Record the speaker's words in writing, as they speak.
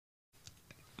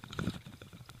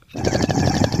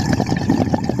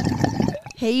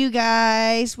Hey, you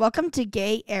guys. Welcome to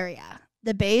Gay Area,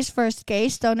 the Bay's first gay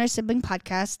stoner sibling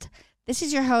podcast. This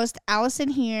is your host, Allison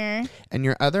here. And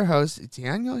your other host,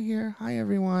 Daniel here. Hi,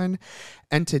 everyone.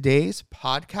 And today's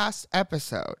podcast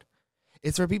episode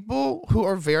is for people who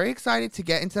are very excited to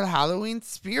get into the Halloween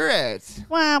spirit.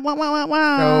 Wow, wow, wow, wow,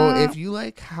 wow. So if you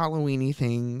like Halloween-y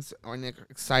things or are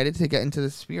excited to get into the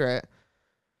spirit,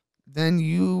 then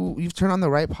you've turned on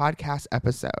the right podcast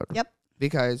episode. Yep.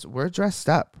 Because we're dressed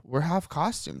up. We have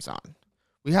costumes on.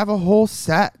 We have a whole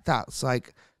set that's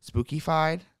like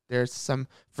spooky-fied. There's some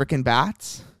freaking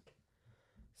bats.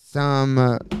 Some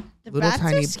the little bats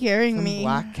tiny are scaring me.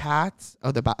 black cats.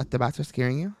 Oh, the bats are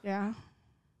scaring you? Yeah.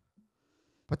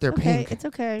 But they're pink. It's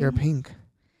okay. They're pink.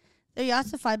 They're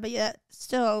yassified, but yet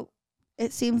still,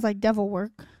 it seems like devil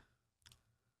work.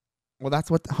 Well, that's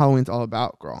what Halloween's all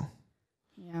about, girl.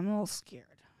 Yeah, I'm a little scared.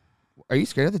 Are you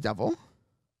scared of the devil?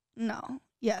 No.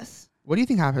 Yes. What do you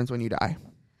think happens when you die?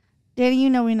 Danny, you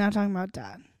know we're not talking about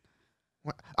that.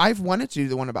 I've wanted to do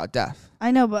the one about death.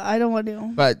 I know, but I don't want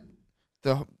to. But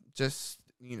the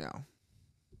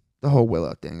whole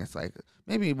Willow thing, it's like,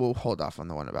 maybe we'll hold off on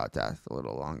the one about death a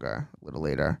little longer, a little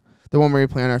later. The one where we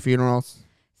plan our funerals.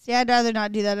 See, I'd rather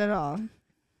not do that at all.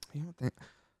 You don't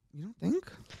think?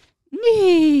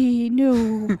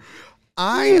 No.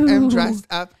 I am dressed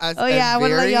up as oh yeah, I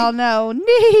want to let y'all know.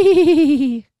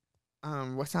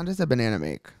 What sound does a banana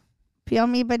make? Peel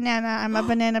me banana. I'm a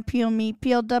banana. Peel me.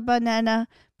 Peel the banana.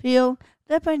 Peel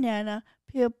the banana.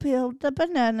 Peel the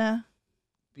banana.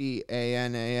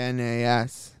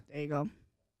 BANANAS. There you go.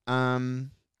 I'm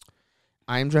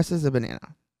dressed as a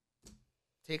banana.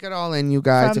 Take it all in, you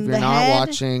guys. From if you're the not head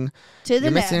watching, to the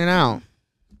you're neck. missing out. From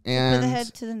And the head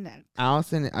to the neck.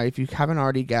 Allison, if you haven't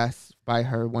already guessed by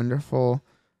her wonderful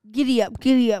Giddy up,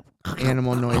 giddy up.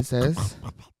 animal noises,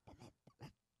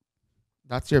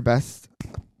 that's your best.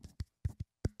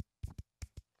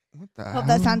 What the hell? Hope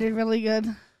that sounded really good.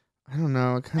 I don't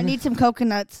know. I need some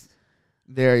coconuts.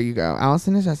 There you go.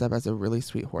 Allison is dressed up as a really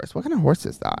sweet horse. What kind of horse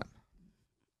is that?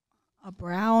 A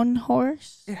brown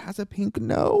horse It has a pink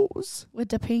nose.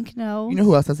 with a pink nose. You know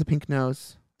who else has a pink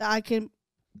nose? That I can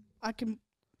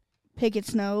pick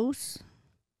its nose.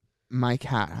 My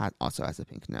cat also has a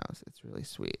pink nose. It's really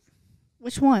sweet.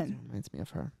 Which It one? reminds me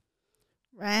of her.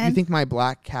 Ren. You think my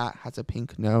black cat has a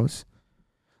pink nose?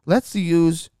 Let's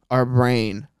use our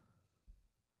brain.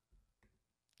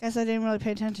 Guess I didn't really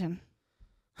pay attention.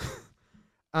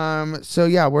 So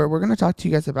yeah, we're gonna talk to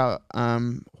you guys about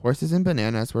horses and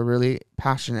bananas. We're really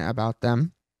passionate about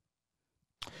them.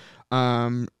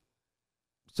 Some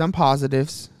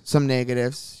positives, some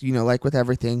negatives, like with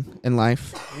everything in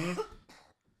life.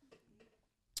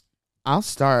 I'll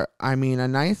start. I mean, a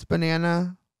nice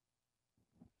banana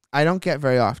I don't get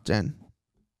very often.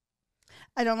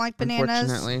 I don't like bananas.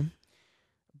 Unfortunately.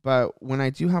 But when I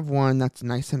do have one that's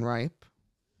nice and ripe,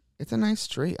 it's a nice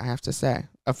treat, I have to say.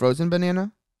 A frozen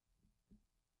banana?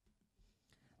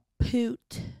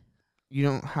 Poot. You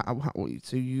don't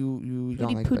so you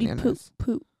don't like Pooty, bananas.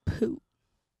 Poot.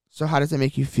 So how does it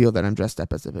make you feel that I'm dressed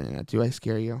up as a banana? Do I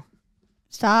scare you?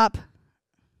 Stop.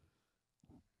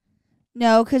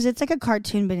 No, because it's like a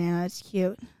cartoon banana. It's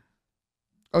cute.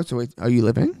 Oh, so wait, are you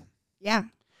living? Yeah.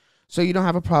 So you don't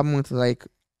have a problem with like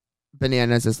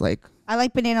bananas as like I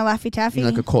like banana Laffy Taffy.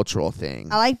 like a cultural thing.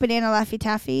 I like banana Laffy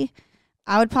Taffy.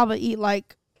 I would probably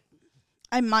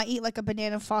I might eat like a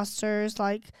banana Foster's,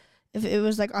 like if it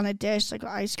was like on a dish, like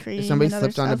ice cream. If somebody and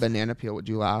other slipped on a stuff. banana peel, would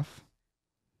you laugh?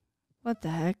 What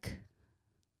the heck?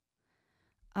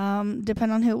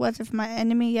 Depend on who it was. If my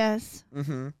enemy, yes.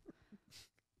 Mm-hmm.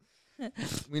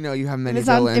 We know you have many If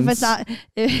villains.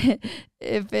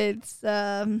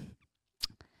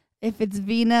 if it's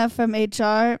Vina from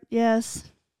HR,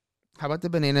 yes. How about the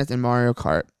bananas in Mario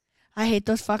Kart? I hate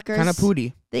those fuckers. Kind of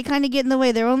pooty. They kind of get in the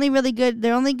way. They're only really good.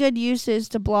 Their only good use is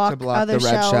to block other the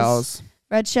red shells.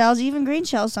 Red shells, even green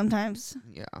shells sometimes.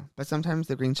 Yeah, but sometimes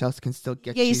the green shells can still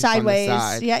get you you sideways. From the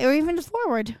side. Yeah, or even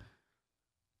forward.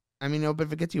 I mean, no, but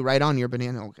if it gets you right on, your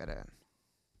banana will get it.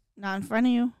 Not in front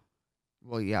of you.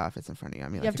 Well, yeah, if it's in front of you. I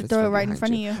mean, You like have to if it's throw it from right in behind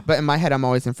front you. of you. But in my head, I'm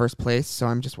always in first place, so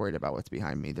I'm just worried about what's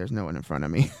behind me. There's no one in front of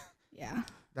me. Yeah.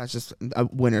 That's just a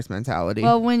winner's mentality.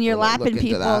 Well, when you're We'll look lapping into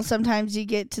people, that. sometimes you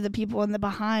get to the people in the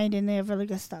behind, and they have really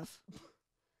good stuff.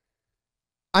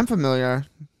 I'm familiar.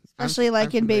 Especially I'm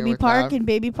like in familiar Baby with Park. that. In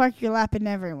Baby Park, you're lapping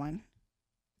everyone.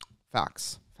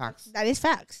 Facts. That is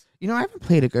facts. I haven't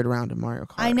played a good round of Mario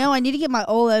Kart. I know. I need to get my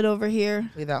OLED over here.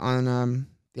 Play that on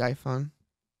the iPhone.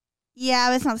 Yeah,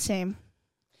 but it's not the same.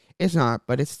 It's not,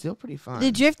 but it's still pretty fun.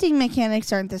 The drifting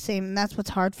mechanics aren't the same, and that's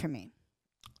what's hard for me.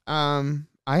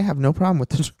 I have no problem with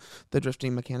the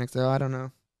drifting mechanics, though. I don't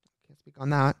know. speak on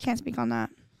that. Can't speak on that.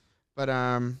 But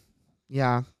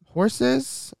yeah,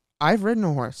 horses. I've ridden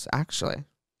a horse actually.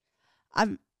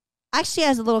 I've actually,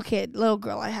 as a little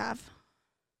girl, I have.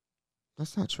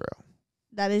 That's not true.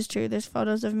 That is true. There's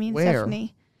photos of me and Where?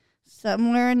 Stephanie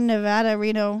somewhere in Nevada,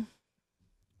 Reno.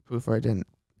 Proof or it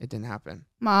didn't happen.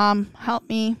 Mom, help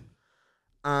me.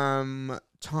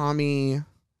 Tommy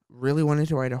really wanted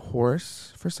to ride a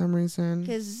horse for some reason.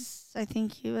 Because I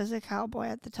think he was a cowboy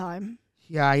at the time.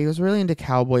 Yeah, he was really into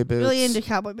cowboy boots. Really into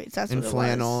cowboy boots. That's and what it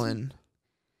flannel was. and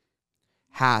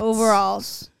hats.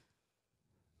 Overalls.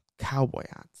 Cowboy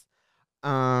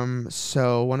hats.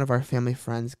 So one of our family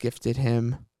friends gifted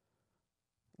him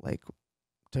like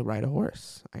to ride a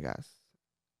horse, I guess.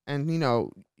 And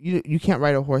you can't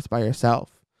ride a horse by yourself.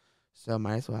 So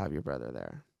might as well have your brother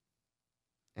there.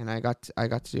 And I got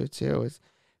to do it too. It was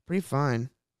pretty fun.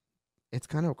 It's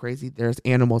kind of crazy. There's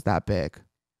animals that big.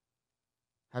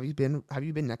 Have you been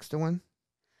next to one?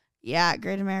 Yeah,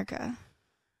 Great America.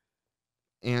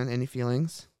 And any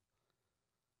feelings?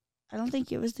 I don't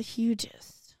think it was the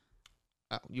hugest.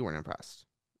 Oh, you weren't impressed.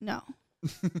 No.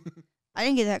 I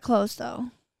didn't get that close, though.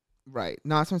 Right.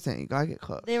 No, that's what I'm saying. You gotta get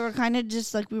close. They were kind of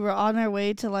just like, we were on our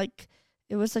way to like,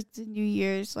 it was like the New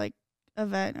Year's like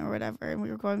event or whatever. And we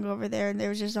were going over there and there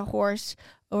was just a horse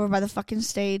over by the fucking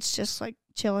stage, just like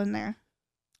chilling there.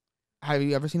 Have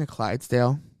you ever seen a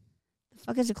Clydesdale? The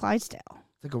fuck is a Clydesdale?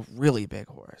 It's like a really big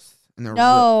horse. And they're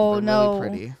No. really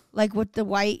pretty. Like with the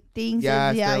white things?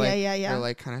 Yes, Yeah. They're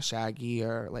like kind of shaggy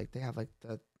or like they have like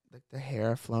the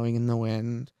hair flowing in the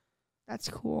wind. That's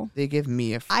cool. They give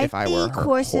me if I I were think her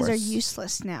horses horse. are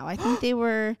useless now. I think they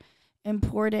were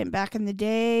important back in the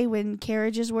day when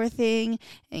carriages were a thing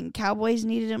and cowboys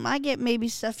needed them. I get maybe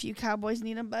a few cowboys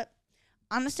need them, but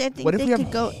honestly, I think What if they we could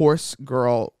have go. horse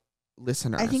girl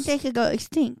listeners? I think they could go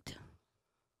extinct.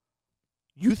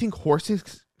 You think horses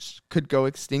could go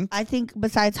extinct? I think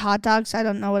besides hot dogs, I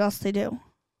don't know what else they do.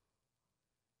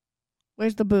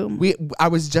 Where's the boom? I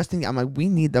was just thinking. I'm like, we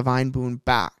need the Vine boom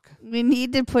back. We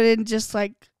need to put in just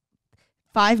like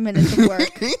 5 minutes of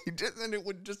work. And it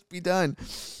would just be done.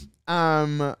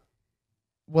 Well,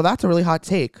 that's a really hot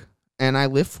take, and I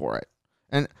live for it.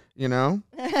 And I don't know.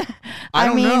 I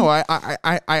don't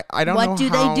know what do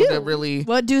how they do? to really.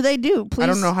 What do they do? Please. I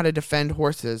don't know how to defend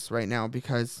horses right now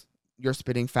because you're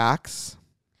spitting facts.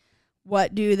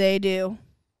 What do they do?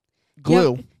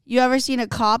 Glue. You ever seen a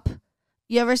cop?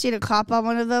 You ever seen a cop on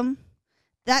one of them?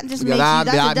 That just makes that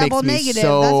you. That's a double makes me negative.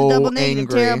 so That's a double negative.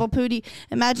 angry. Terrible pootie.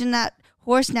 Imagine that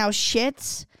horse now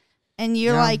shits, and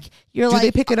you're Yeah. like Do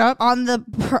they pick it up? on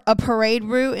a parade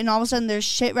route, and all of a sudden there's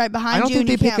shit right behind I don't you, think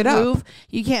and they you pick can't it up. move.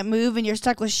 You can't move, and you're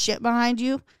stuck with shit behind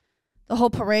you. The whole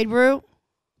parade route.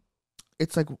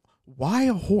 It's like, why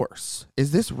a horse?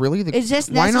 Is this really the? Is this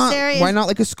necessary? Why not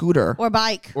like a scooter Or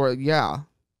bike? or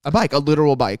a bike, a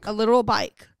literal bike? A literal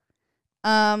bike.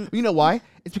 You know why?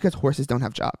 It's because horses don't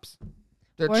have jobs.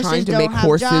 They're Horses trying to don't make have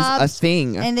horses a jobs,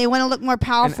 thing. and they want to look more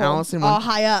powerful, Allison all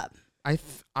high up.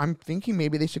 I'm thinking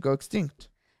maybe they should go extinct.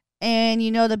 And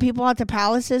the people at the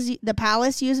palace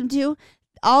use them too.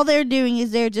 All they're doing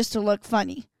is there just to look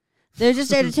funny. They're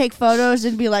just there to take photos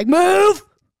and be like, move.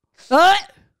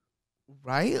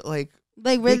 Right? Like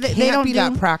they can't don't be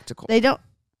that practical. They don't.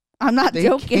 I'm not They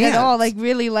joking at can't. all. Like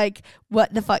really, like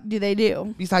what the fuck do they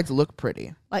do? Besides look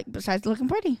pretty. Like besides looking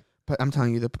pretty. But I'm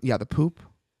telling you, the poop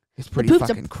is pretty poop's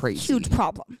fucking crazy. Huge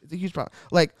problem. It's a huge problem.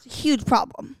 Like, It's a huge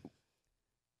problem.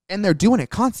 and they're doing it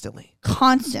constantly.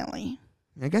 Constantly.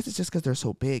 I guess it's just because they're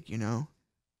so big,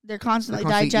 They're constantly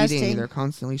They're constantly digesting. eating. They're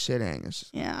constantly shitting. It's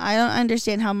just, Yeah, I don't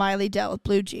understand how Miley dealt with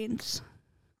blue jeans.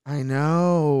 I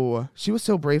know. She was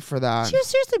so brave for that. She was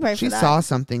seriously brave She for that. saw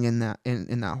something in that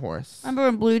in that horse. Remember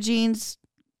when blue jeans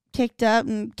kicked up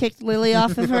and kicked Lily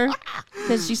off of her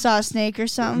because she saw a snake or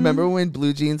something? Remember when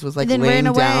Blue Jeans was like And then ran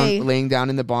away. laying down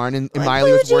in the barn, and Like,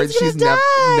 Miley Blue was worried Jean's she's gonna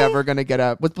die. never gonna get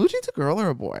up. Was Blue Jeans a girl or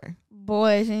a boy?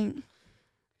 Boy, I think.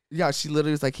 Yeah, she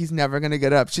literally was like, he's never gonna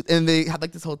get up. And they had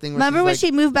like this whole thing. Where Remember she's when like,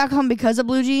 she moved back home because of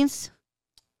blue jeans?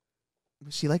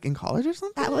 was she like in college or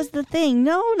something? That was the thing.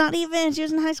 No, not even. She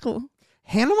was in high school.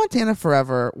 Hannah Montana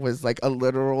Forever was like a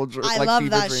literal I like love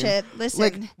fever that dream. shit. Listen.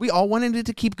 Like we all wanted it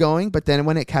to keep going, but then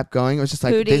when it kept going, it was just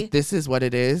like Hootie. this is what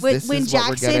it is. when This when is what we're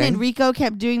Jackson getting. and Rico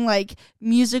kept doing like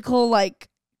musical like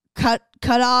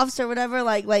cut-offs or whatever,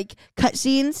 like cut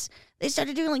scenes, they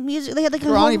started doing like music. They had like a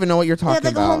Girl, I whole, don't even know what you're they had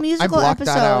talking like a whole about. I musical blocked that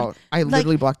episode. out. I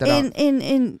literally blocked that out.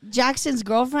 In Jackson's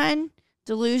girlfriend,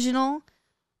 Delusional.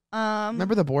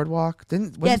 Remember the boardwalk?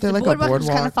 Wasn't Yes, there the like a boardwalk was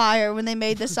boardwalk? kind of fire when they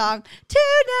made the song.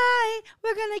 Tonight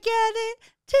we're gonna get it.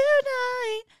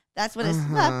 Tonight That's what it's.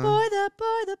 That boy, that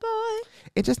boy, the boy.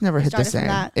 It just never hit the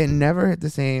same. It never hit the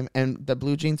same. And the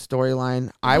Blue Jeans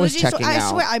storyline, I was checking out.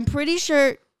 I swear, I'm pretty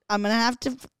sure. I'm gonna have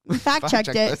to fact check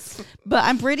it, but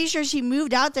I'm pretty sure she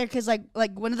moved out there because like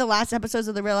one of the last episodes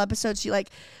of the real episode, she like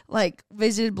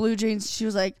visited Blue Jeans. She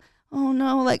was like, oh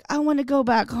no, like I want to go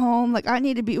back home. Like I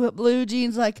need to be with Blue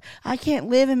Jeans. Like I can't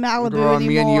live in Malibu anymore.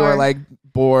 Me and you are like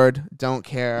bored, don't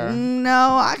care.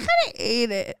 No, I kind of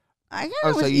ate it. I kind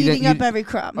of was eating up every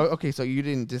crumb. Oh, okay, so you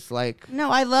didn't dislike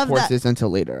I love horses until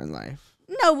later in life.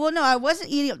 No, I wasn't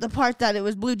eating up the part that it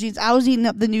was Blue Jeans. I was eating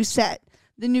up the new set,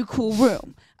 the new cool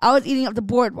room. I was eating up the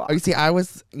boardwalk. Oh, you see, I'm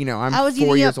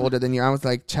 4 years older than you. I was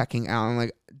like checking out. I'm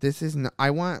like, this is not,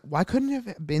 why couldn't it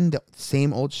have been the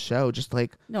same old show? Just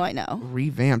like, no, I know.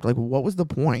 Revamped. Like, what was the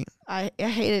point? I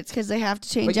hate it because they have to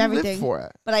change but everything. You lived for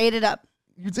it. But I ate it up.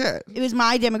 You did. It was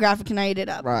my demographic and I ate it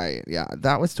up. Right. Yeah.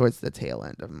 That was towards the tail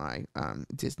end of my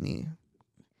Disney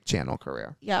Channel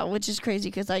career. Yeah, which is crazy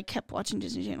because I kept watching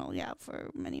Disney Channel,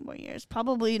 for many more years.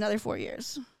 Probably another 4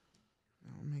 years.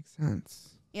 That makes sense.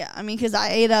 Yeah, I mean, because I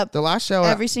ate up the last show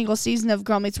every single season of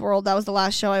Girl Meets World. That was the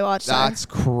last show I watched. That's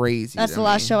crazy. That's the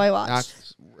last show I watched.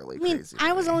 That's really crazy.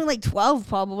 I was only like 12,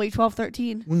 probably 12,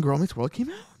 13. When Girl Meets World came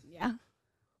out? Yeah.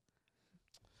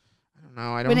 I don't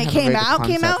know. I don't when have it came out,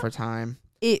 came out for time.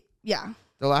 Yeah.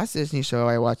 The last Disney show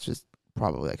I watched was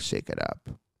probably like Shake It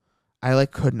Up. I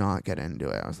could not get into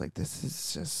it. I was like, this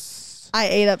is just. I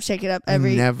ate up Shake It Up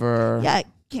every. Never. Yeah,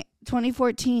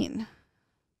 2014.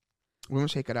 When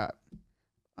was Shake It Up?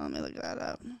 Let me look that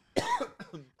up.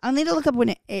 I'll need to look up when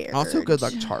it aired. Also, Good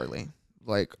Luck Charlie.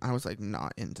 Like, I was like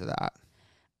not into that.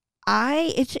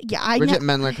 Bridget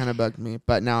Mendler kind of bugged me,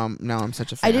 but now I'm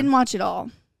such a fan. I didn't watch it all.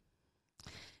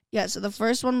 Yeah, so the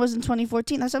first one was in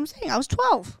 2014. That's what I'm saying. I was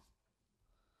 12.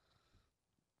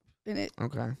 Okay.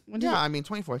 I mean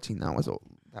 2014. That was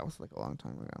like a long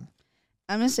time ago.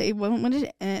 I'm gonna say when did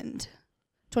it end?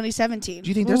 2017. Do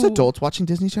you think there's adults watching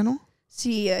Disney Channel?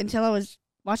 See,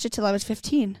 watched it till I was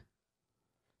 15.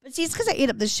 But see, it's because I ate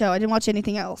up this show. I didn't watch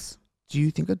anything else. Do you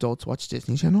think adults watch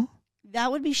Disney Channel?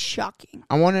 That would be shocking.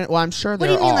 I'm sure there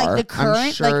are. What do you mean, like the current?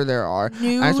 I'm sure there are.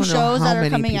 New shows that are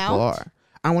coming out.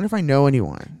 I wonder if I know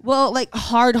anyone. Well, like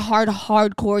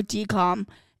hardcore decom,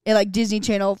 like Disney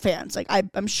Channel fans. Like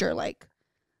I'm sure. Like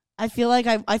I feel like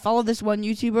I follow this one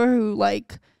YouTuber who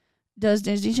like does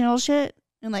Disney Channel shit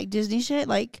and like Disney shit.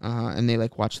 Like and they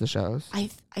like watch the shows. I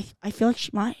feel like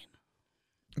she might.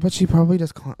 But she probably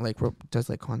does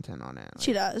content on it. Like,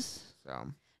 she does.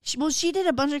 So she did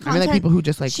a bunch of content. I mean, like people who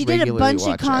just like she did a bunch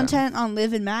of content on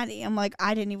Liv and Maddie. I'm like,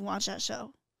 I didn't even watch that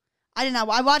show. I did not.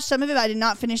 I watched some of it, but I did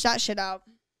not finish that shit out.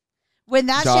 When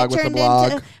that shit turned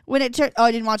into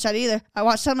I didn't watch that either. I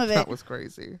watched some of it. That was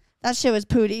crazy. That shit was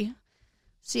pooty.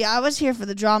 See, I was here for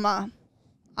the drama.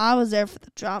 I was there for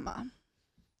the drama.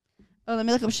 Oh, let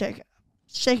me look up Shake It Up.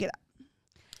 Shake It Up.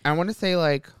 I want to say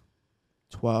like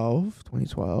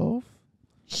 2012.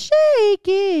 Shake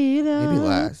it up. Maybe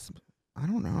less. I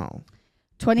don't know.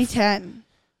 2010.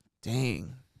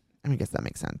 Dang. I mean, I guess that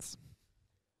makes sense.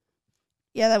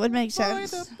 Yeah, that would make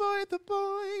sense. The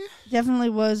boy. Definitely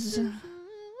was.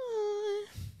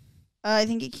 I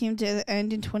think it came to the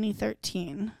end in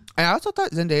 2013. I also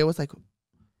thought Zendaya was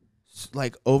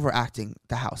like overacting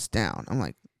the house down. I'm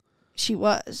like, she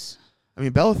was. I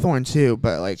mean, Bella Thorne too,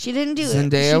 but like she didn't do.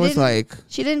 Zendaya was like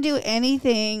she didn't do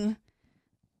anything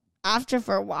after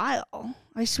for a while.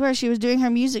 I swear she was doing her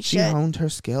music shit. She honed her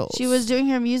skills. She was doing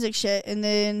her music shit, and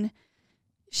then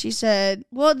she said,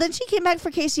 "Well, then she came back for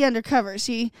Casey Undercover."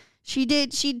 See, she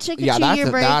did. She took a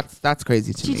 2-year break. That's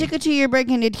crazy to me. She took a 2-year break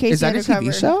and did Casey Undercover.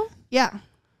 Is that a TV show? Yeah.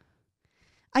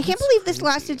 I can't believe this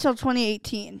lasted till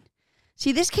 2018.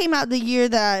 See, this came out the year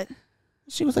that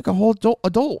she was like a whole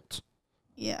adult.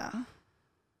 Yeah.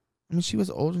 I mean, she was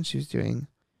old when she was doing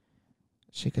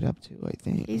Shake It Up too, I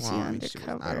think. Casey Undercover.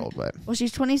 She was not old, but well,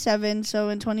 she's 27, so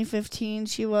in 2015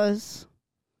 she was.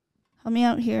 Help me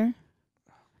out here.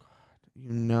 Oh God,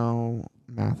 you know,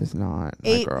 math is not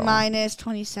 8 girl. minus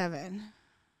 27.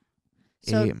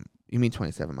 So 8, you mean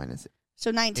 27 minus?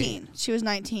 So 19. 8. She was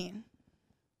 19.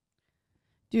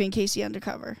 Doing Casey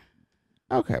Undercover.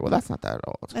 Okay, well that's not that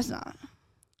old. That's not.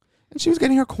 And she was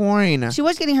getting her coin. She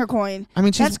was getting her coin. I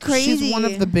mean, that's crazy. She's one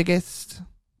of the biggest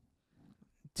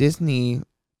Disney,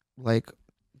 like,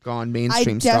 gone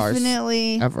mainstream stars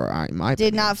ever. I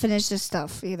did not finish this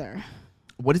stuff either.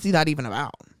 What is that even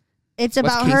about? It's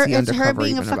about her. It's her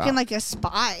being a fucking like a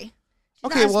spy.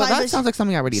 Okay, well that sounds like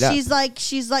something I already know. She's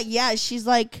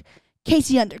like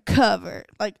Casey Undercover.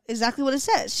 Like exactly what it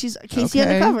says. She's Casey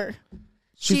Undercover.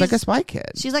 She's like a spy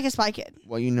kid. She's like a spy kid.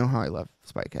 Well, you know how I love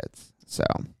spy kids, so.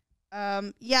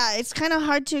 Yeah, it's kind of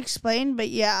hard to explain, but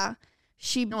yeah.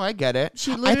 No, I get it.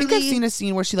 She literally... I think I've seen a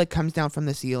scene where she like comes down from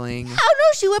the ceiling. Oh no,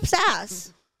 she whips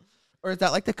ass. Or is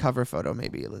that like the cover photo?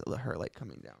 Maybe her like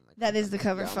coming down. Like, that is the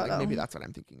cover photo. Like, maybe that's what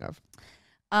I'm thinking of.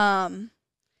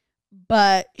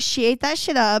 But she ate that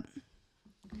shit up,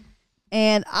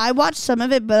 and I watched some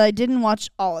of it, but I didn't watch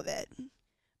all of it.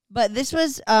 But this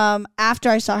was after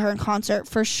I saw her in concert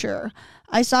for sure.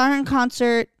 I saw her in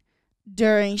concert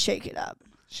during Shake It Up.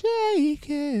 Shake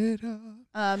It Up.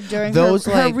 During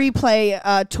her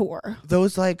replay tour.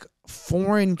 Those like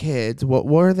foreign kids. What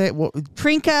were they?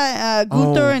 Trinka,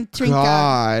 Gunther and Trinka.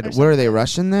 God, were they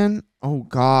Russian then? Oh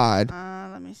God.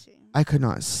 Let me see. I could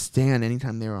not stand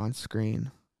anytime they were on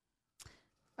screen.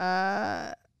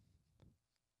 Wait,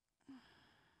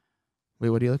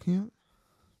 what are you looking at?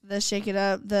 The Shake It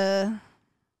Up.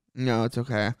 No, it's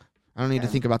okay. I don't need to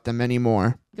think about them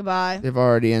anymore. Goodbye. They've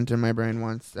already entered my brain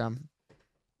once.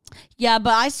 Yeah,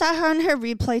 but I saw her on her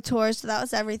replay tour, so that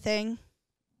was everything.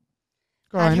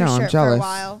 Girl, I know. I'm jealous. For a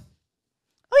while.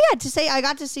 Oh yeah, to say I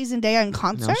got to see Zendaya in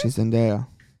concert. No, she's Zendaya.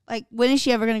 Like, when is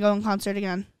she ever gonna go in concert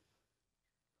again?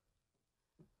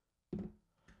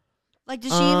 Like,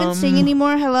 does she even sing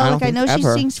anymore? Hello, I know she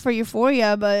sings for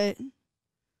Euphoria, but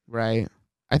right.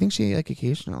 I think she like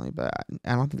occasionally, but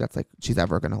I don't think that's like she's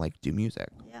ever gonna like do music.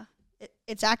 Yeah,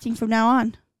 it's acting from now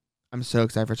on. I'm so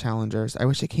excited for Challengers. I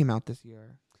wish it came out this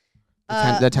year.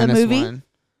 The tennis movie? one.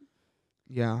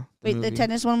 Yeah. Wait, the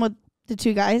tennis one with the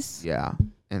two guys? Yeah,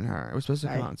 and her. It was supposed to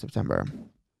come out in September.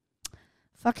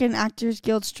 Fucking Actors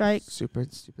Guild strike.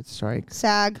 Stupid strike.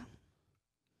 SAG.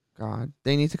 God,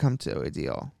 they need to come to a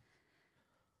deal.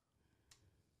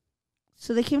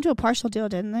 So they came to a partial deal,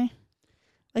 didn't they?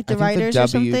 Like the writers or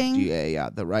something? Yeah,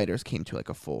 the writers came to like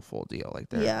a full deal. Like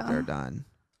they're done.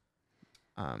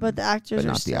 But the actors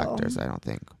not the actors, I don't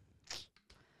think.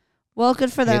 Well,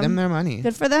 good for them. Pay them their money.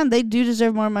 Good for them. They do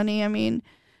deserve more money. I mean,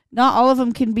 not all of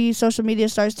them can be social media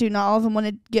stars too. Not all of them want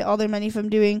to get all their money from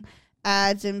doing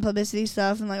ads and publicity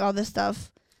stuff and like all this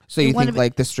stuff. So you think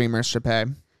like the streamers should pay?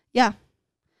 Yeah.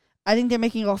 I think they're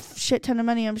making a shit ton of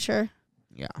money, I'm sure.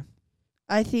 Yeah.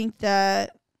 I don't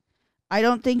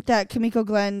think that Kimiko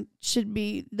Glenn should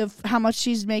be how much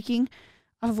she's making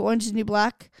off of Orange is the New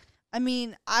Black. I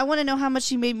mean, I want to know how much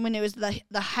she made when it was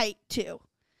the height too.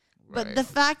 Right. But the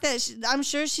fact that I'm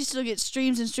sure she still gets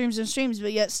streams and streams and streams,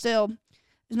 but yet still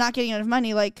is not getting enough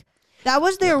money. Like, that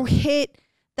was their hit.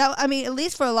 At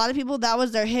least for a lot of people, that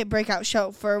was their hit breakout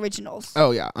show for originals.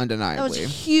 Oh yeah, undeniably. That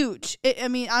was huge.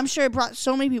 I'm sure it brought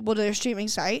so many people to their streaming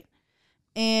site.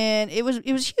 And it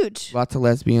was huge. Lots of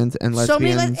lesbians and lesbians. So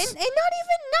many and not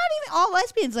even all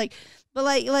lesbians.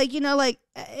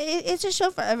 It's a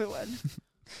show for everyone.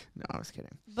 No, I was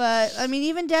kidding. But I mean,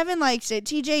 even Devin likes it.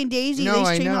 TJ and Daisy, they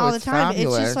stream it all the time.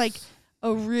 Fabulous. It's just like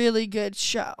a really good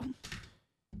show.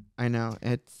 I know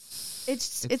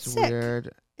it's weird.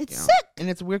 Sick. It's sick, and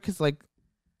it's weird because like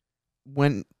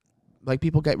when like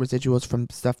people get residuals from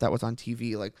stuff that was on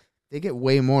TV, like. They get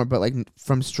way more, but like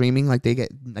from streaming, like they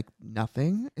get like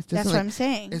nothing. It's just that's what I'm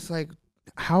saying. It's like,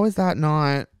 how is that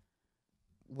not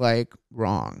like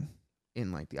wrong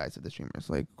in like the eyes of the streamers?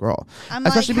 Like, girl,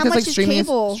 especially because like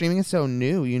streaming is so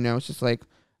new. You know, it's just like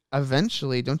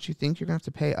eventually, don't you think you're gonna have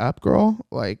to pay up, girl?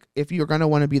 Like, if you're gonna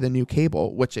want to be the new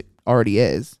cable, which it already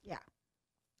is, yeah,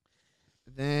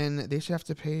 then they should have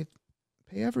to pay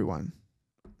everyone.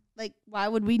 Like, why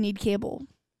would we need cable?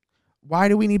 Why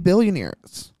do we need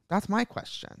billionaires? That's my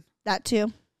question. That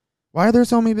too. Why are there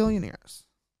so many billionaires?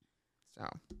 So,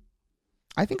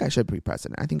 I think I should be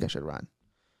president. I think I should run.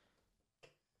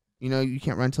 You know, you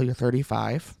can't run until you're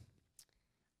 35.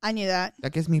 I knew that.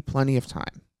 That gives me plenty of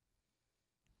time.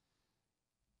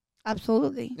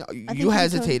 Absolutely. No, you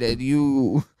hesitated.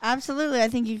 Absolutely, I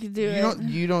think you could do it.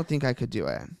 You don't think I could do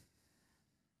it?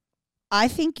 I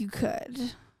think you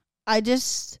could. I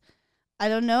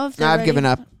don't know if I've given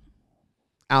up.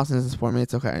 Allison doesn't support me.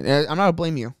 It's okay. I'm not going to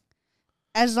blame you.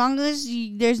 As long as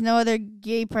there's no other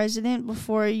gay president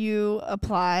before you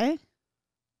apply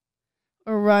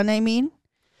or run, I mean.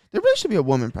 There really should be a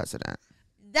woman president.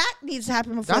 That needs to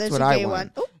happen before there's a gay one.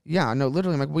 Ooh. Yeah, no,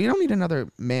 literally. Like, we don't need another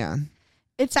man.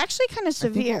 It's actually kind of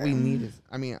severe. I think what we need is,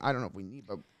 I don't know if we need,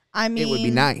 but it would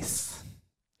be nice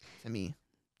to me.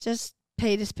 Just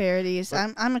pay disparities.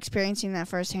 I'm experiencing that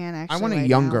firsthand, actually. I want a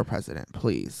younger president,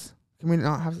 please. Can we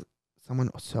not have someone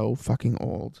so fucking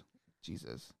old?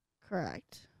 Jesus.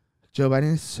 Correct. Joe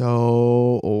Biden is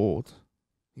so old.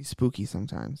 He's spooky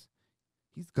sometimes.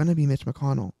 He's gonna be Mitch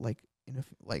McConnell,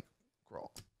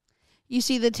 girl. You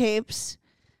see the tapes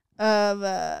of,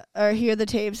 or hear the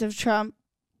tapes of Trump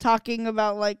talking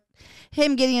about like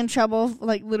him getting in trouble,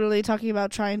 like literally talking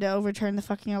about trying to overturn the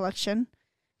fucking election.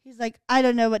 He's like, I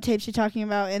don't know what tapes you're talking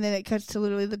about, and then it cuts to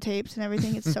literally the tapes and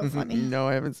everything. It's so funny. No,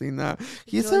 I haven't seen that.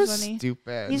 He's really so funny.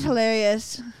 stupid. He's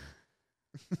hilarious.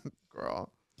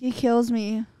 Girl. He kills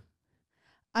me.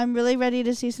 I'm really ready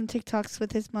to see some TikToks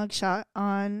with his mugshot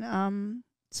on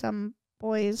some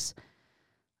boys'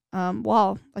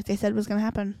 wall, like they said was going to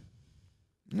happen.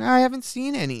 No, I haven't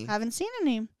seen any. Haven't seen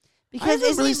any. Because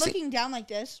isn't really he looking down like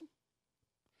this?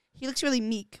 He looks really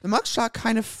meek. The mugshot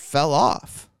kind of fell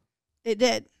off. It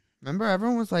did. Remember,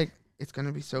 everyone was like, it's going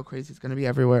to be so crazy. It's going to be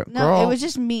everywhere. No, Girl. it was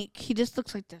just meek. He just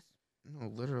looks like this. No,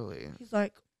 literally. He's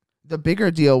like... The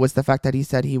bigger deal was the fact that he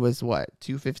said he was,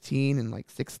 215 and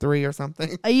 6'3" or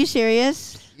something. Are you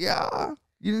serious? Yeah.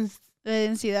 You didn't... I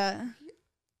didn't see that.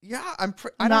 Yeah, I don't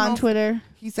Not know. on Twitter.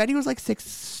 He said he was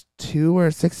 6'2"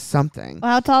 or 6 something.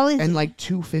 Well, how tall is he? And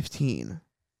 215.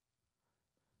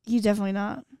 He's definitely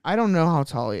not. I don't know how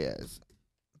tall he is.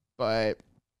 But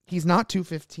he's not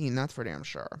 215. That's for damn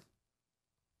sure.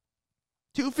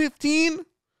 215?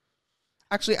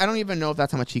 Actually, I don't even know if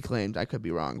that's how much he claimed. I could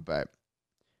be wrong, but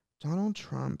Donald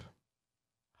Trump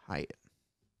height.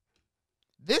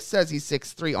 This says he's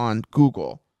 6'3" on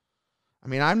Google. I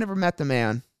mean, I've never met the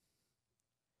man.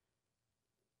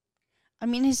 I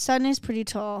mean, his son is pretty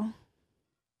tall.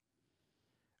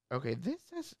 Okay, this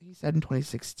says he said in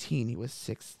 2016 he was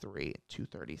 6'3",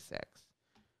 236.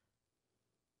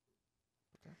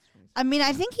 I mean,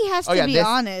 I think he has to be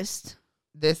honest.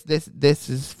 This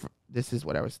is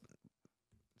what I was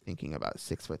thinking about.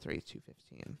 6'3",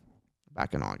 215,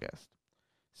 back in August.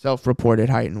 Self-reported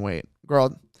height and weight.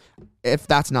 Girl, if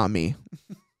that's not me.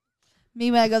 Me,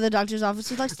 when I go to the doctor's office,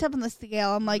 he's like, step on the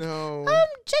scale. I'm like, no.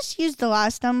 Just use the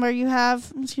last number you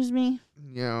have. Excuse me.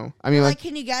 No, I mean, like,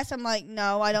 can you guess? I'm like,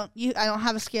 no, I don't. I don't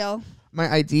have a scale.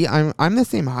 My ID, I'm the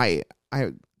same height.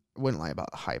 I wouldn't lie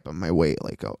about height, but my weight,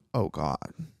 oh god.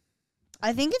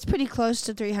 I think it's pretty close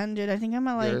to 300. I think I'm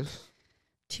at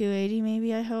 280,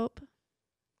 maybe. I hope.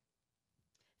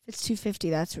 If it's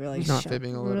 250, that's really He's not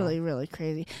fibbing a little. Really, really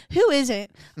crazy. Who isn't?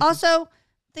 Also,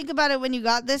 think about it when you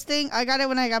got this thing. I got it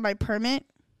when I got my permit.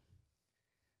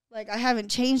 Like, I haven't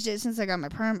changed it since I got my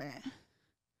permit.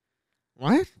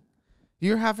 What?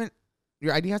 Your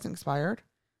ID hasn't expired?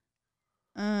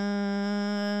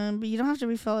 But you don't have to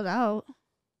refill it out.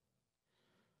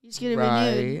 You just get it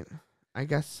right. renewed. I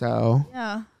guess so.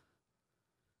 Yeah.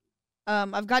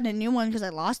 I've gotten a new one because I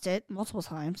lost it multiple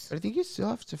times. But I think you still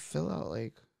have to fill out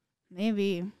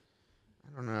maybe.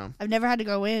 I don't know. I've never had to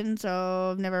go in,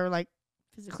 so I've never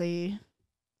physically.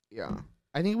 Yeah.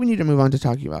 I think we need to move on to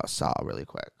talking about Saw really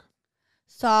quick.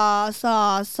 Saw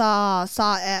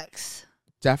X.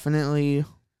 Definitely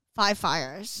 5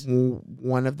 Fires.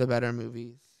 One of the better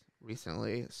movies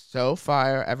recently. So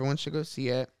fire. Everyone should go see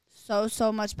it.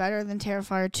 So much better than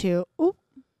Terrifier 2. Oop.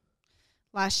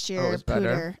 Last year,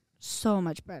 Pooter. So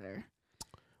much better.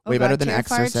 Way better than Terrifier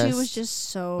Exorcist. Terrifier 2 was just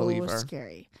so Believer.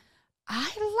 Scary. I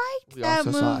liked We that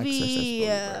also saw movie.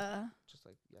 Exorcist just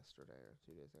yesterday or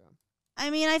 2 days ago. I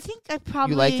mean, I think I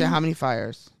probably... You liked it? How many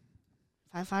fires?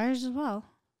 5 Fires as well.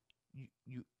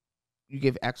 You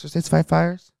gave Exorcist 5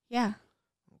 fires? Yeah.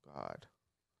 Oh, God.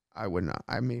 I would not.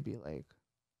 I maybe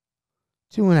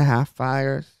 2.5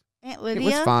 fires. Aunt Lydia? It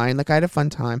was fine. I had a fun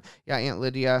time. Yeah, Aunt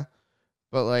Lydia.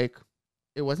 But,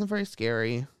 it wasn't very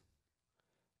scary.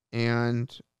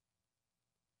 And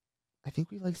I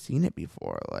think we've, seen it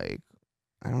before. I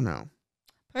don't know.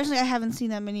 Personally, I haven't seen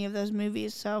that many of those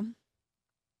movies, so.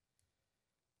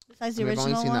 Besides the original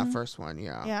one. I've only seen that first one,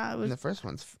 yeah. Yeah. And the first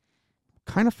one's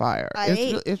kind of fire.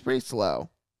 It's pretty slow,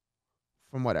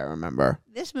 from what I remember.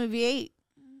 This movie ate.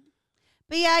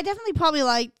 But yeah, I definitely probably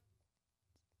liked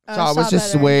Saw was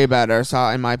just better. way better.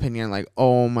 Saw, in my opinion,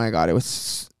 oh my God, it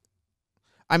was.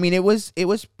 I mean, it was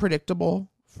predictable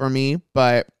for me,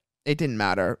 but it didn't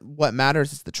matter. What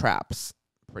matters is the traps,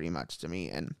 pretty much to me,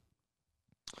 and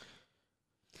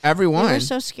everyone. They were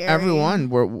so scary. Everyone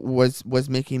was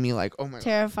making me oh my God.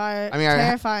 Terrifying. I mean,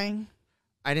 terrifying.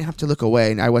 I didn't have to look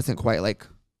away, and I wasn't quite like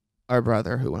our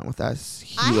brother who went with us.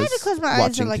 I had to close my eyes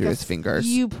watching at through his fingers.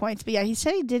 few points, but yeah, he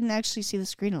said he didn't actually see the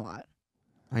screen a lot.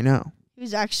 I know. He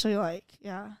was actually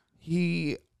yeah.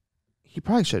 He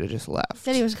probably should have just left. He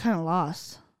said he was kind of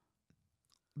lost.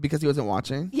 Because he wasn't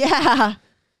watching? Yeah.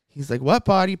 He's like, what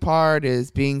body part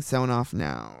is being sewn off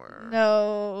now?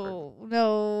 No.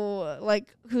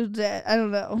 Who's that? I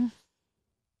don't know.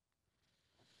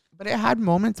 But it had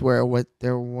moments where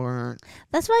there weren't.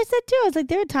 That's what I said too. I was like,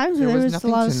 there were times where there was a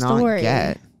lot of story.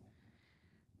 I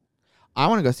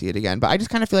want to go see it again, but I just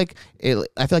kind of feel like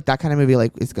I feel like that kind of movie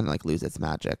is gonna lose its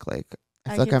magic.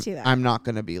 I I feel can like see that. I'm not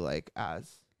gonna be like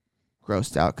as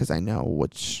grossed out because I know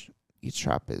which each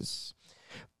trap is.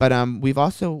 But we've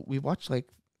watched like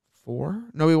 4.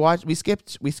 No, we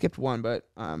skipped one, but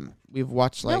we've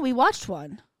watched like No, we watched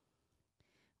one.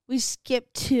 We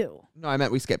skipped 2. no, I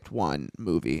meant we skipped one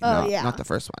movie. Oh, yeah. Not the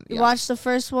first one. We Yeah. watched the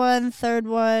first one, third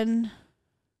one.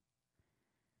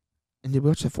 And did we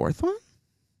watch the 4th one?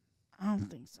 I don't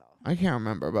think so. I can't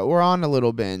remember, but we're on a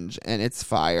little binge and it's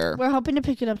fire. We're hoping to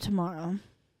pick it up tomorrow.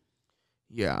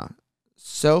 Yeah.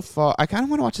 So far, I kind of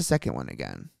want to watch the second one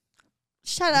again.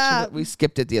 Shut up. We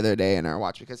skipped it the other day in our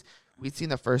watch because we'd seen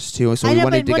the first 2, so I we know,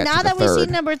 wanted to get now to the that third. we've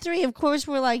seen number 3, of course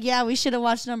we're like, yeah, we should have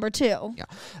watched number 2. Yeah.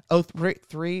 Oh,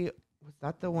 3 was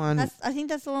that the one I think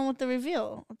that's the one with the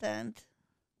reveal at the end.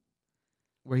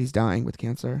 where he's dying with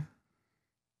cancer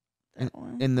That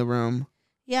one. in the room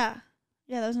Yeah.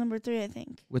 Yeah, that was number 3, I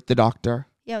think. with the doctor?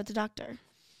 Yeah, with the doctor.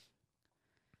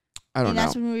 I don't and know.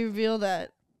 that's when we revealed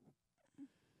that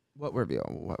What reveal?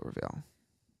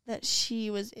 that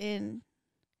she was in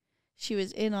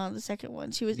on the second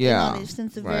one. She was Yeah, in on it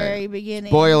since the right. very beginning.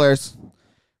 Spoilers.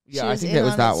 She Yeah, I was think in it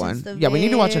was on that since one. the Yeah, we need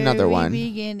to watch another very one.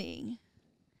 Beginning.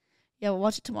 Yeah, we'll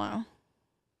watch it tomorrow.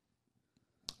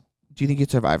 Do you think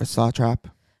you'd survive a saw trap?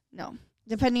 No,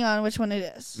 depending on which one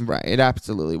it is. Right. It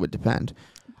absolutely would depend.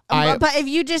 But if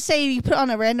you just say you put on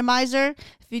a randomizer,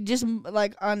 if you just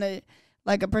like on a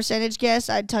percentage guess,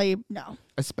 I'd tell you no.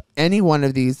 Any one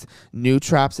of these new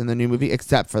traps in the new movie,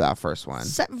 except for that first one.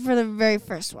 Except for the very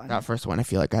first one. That first one, I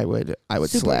feel like I would Super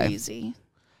slay. easy.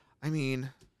 I mean,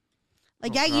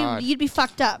 Like God. you'd be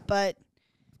fucked up, but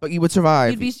you would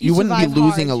survive. You'd You wouldn't be survive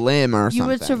losing hard. a limb or you something.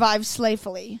 would survive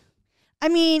slayfully. I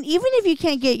mean, even if you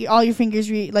can't get all your fingers,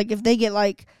 if they get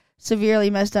like severely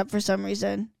messed up for some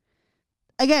reason,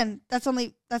 again, that's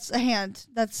a hand.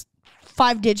 That's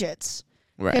 5 digits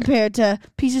Right. compared to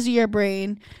pieces of your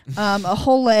brain, a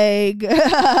whole leg,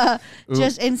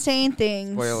 just insane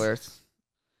things. Spoilers.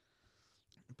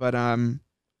 But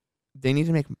they need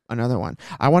to make another one.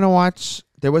 I want to watch.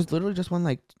 There was literally just one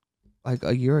like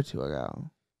a year or 2 ago.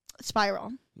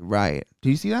 Spiral. Right. Do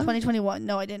you see that? 2021.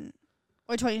 No, I didn't.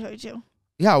 Or 2022.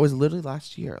 Yeah, it was literally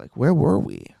last year. Like, where were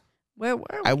we? Where were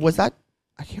we? I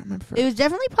can't remember. It was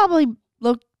definitely probably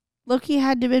Loki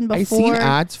had to have been before. I seen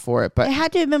ads for it, but it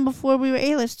had to have been before we were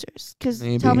A-listers. Because tell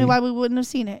me Maybe. why we wouldn't have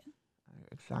seen it.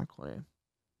 exactly.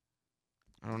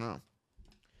 I don't know.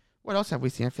 What else have we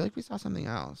seen? I feel like we saw something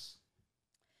else.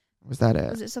 Was that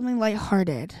it? Was it something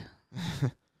lighthearted?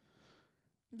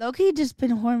 Loki just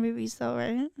been horror movies though,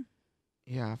 right?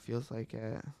 Yeah, feels like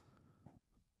it.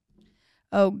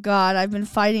 Oh God, I've been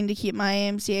fighting to keep my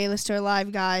AMC A-lister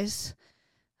alive, guys.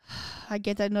 I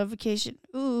get that notification.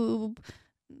 Ooh,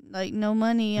 like no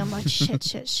money. I'm like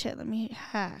shit. Let me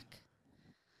hack.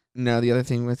 No, the other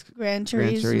thing with Gran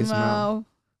Gran Turismo. Turismo.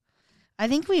 I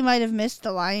think we might have missed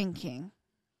The Lion King.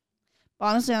 But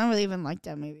honestly, I don't really even like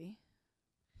that movie.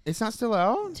 it's not still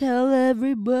out. Tell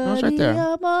everybody right there.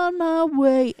 I'm on my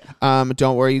way.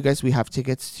 Don't worry, you guys. We have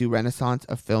tickets to Renaissance,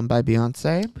 a film by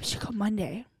Beyonce. We should go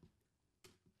Monday.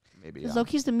 Maybe. Because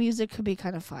Loki's the music could be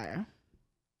kind of fire.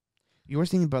 You were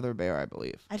singing Brother Bear, I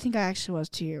believe. I think I actually was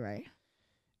too. You're right.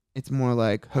 It's more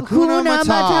like Hakuna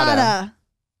Matata.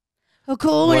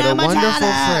 Hakuna What a Matata.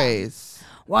 wonderful phrase.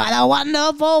 What a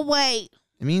wonderful way.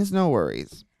 It means no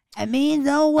worries. It means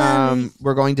no worries.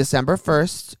 We're going December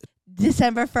 1st.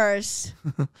 December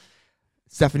 1st.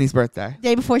 Stephanie's birthday.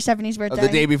 Day before Stephanie's birthday. The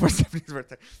day before Stephanie's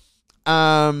birthday.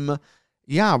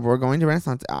 Yeah, we're going to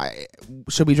Renaissance.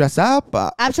 Should we dress up?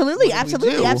 Absolutely. What do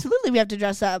we do? We have to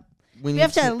dress up. We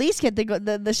have to at least get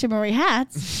the shimmery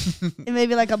hats. And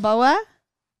maybe like a boa.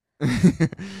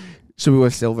 Should we wear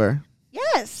silver?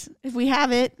 Yes. If we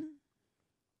have it.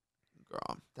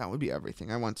 Girl, that would be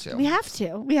everything. I want to. We have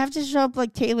to. We have to show up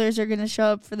like tailors are going to show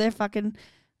up for their fucking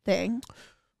thing.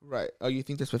 Right. Oh, you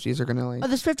think the Swifties are going to like... Oh,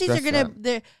 the Swifties dress are going up?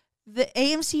 to... The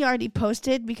AMC already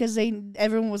posted because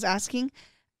everyone was asking.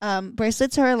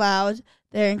 Bracelets are allowed.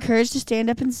 They're encouraged to stand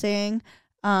up and sing.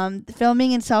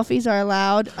 Filming and selfies are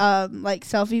allowed. Like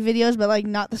selfie videos, but like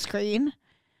not the screen.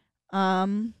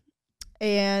 And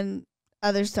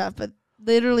other stuff. But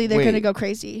literally they're going to go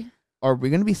crazy. Are we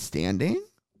going to be standing?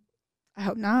 I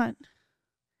hope not.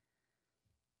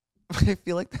 I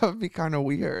feel like that would be kind of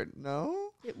weird. No?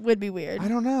 It would be weird. I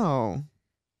don't know.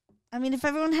 I mean, if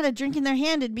everyone had a drink in their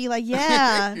hand, it'd be like,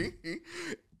 yeah.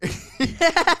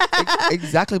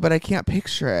 Exactly, but I can't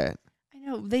picture it. I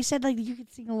know. They said like you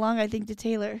could sing along, I think, to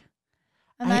Taylor.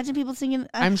 Imagine people singing.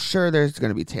 I'm sure there's going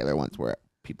to be Taylor ones where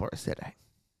people are sitting.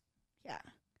 Yeah.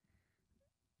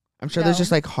 I'm sure there's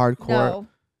just like hardcore. No.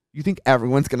 You think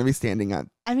everyone's gonna be standing at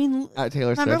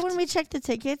Taylor remember Swift? when we checked the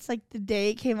tickets, like the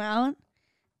day it came out?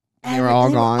 And they were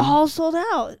all gone. Were all sold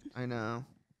out. I know.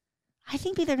 I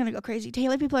think people are gonna go crazy.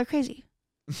 Taylor people are crazy.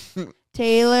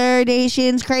 Taylor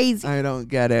Nation's crazy. I don't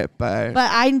get it, but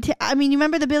I mean, you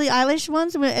remember the Billie Eilish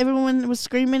ones when everyone was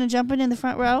screaming and jumping in the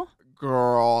front row?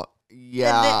 Girl,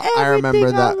 yeah, I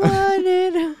remember that.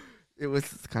 I It was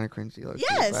kind of cringy.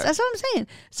 Yes, that's what I'm saying.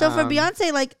 So for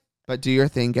Beyonce, like, but do your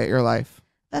thing, get your life.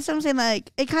 That's what I'm saying.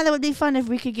 Like, it kind of would be fun if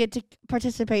we could get to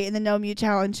participate in the No Mute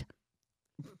Challenge.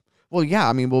 Well, yeah,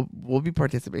 I mean, we'll be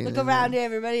participating. Look around,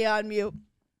 everybody on mute.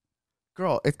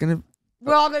 Girl, it's gonna.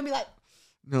 We're all gonna be like.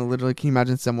 No, literally, can you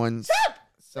imagine someone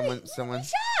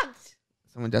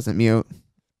doesn't mute?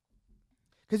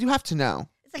 Because you have to know.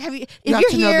 It's like, if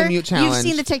you're here, you've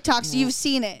seen the TikToks, you've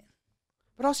seen it.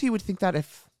 But also, you would think that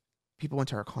if people went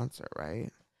to her concert, right?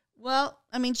 Well,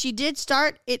 I mean, she did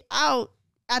start it out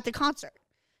at the concert.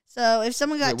 So if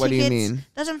someone got tickets, what do you mean?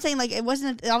 That's what I'm saying. Like, it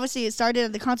wasn't, obviously it started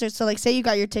at the concert. So like, say you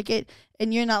got your ticket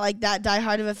and you're not like that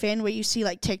diehard of a fan where you see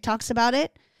like TikToks about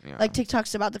it, like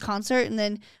TikToks about the concert, and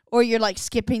then, or you're like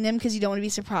skipping them because you don't want to be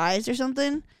surprised or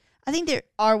something. I think there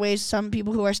are ways some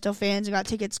people who are still fans and got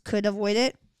tickets could avoid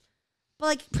it, but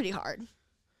like pretty hard.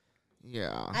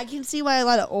 Yeah. I can see why a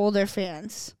lot of older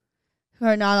fans who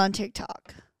are not on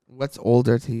TikTok. What's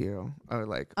older to you? Or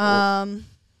like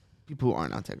people who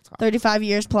aren't on TikTok. 35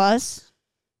 years plus.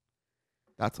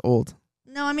 That's old.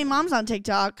 No, I mean, mom's on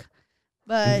TikTok,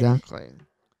 but exactly.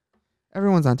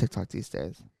 Everyone's on TikTok these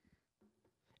days.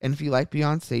 And if you like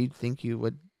Beyonce, you'd think you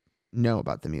would know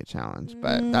about the Mute Challenge,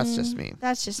 but that's just me.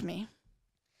 That's just me.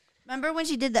 Remember when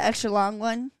she did the extra long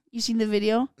one? You seen the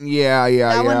video? Yeah.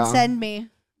 That one sent me.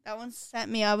 That one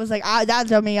sent me. I was like, that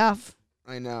threw me off.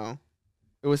 I know.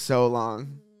 It was so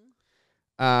long.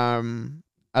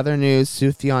 Other news,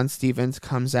 Sufjan Stevens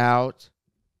comes out.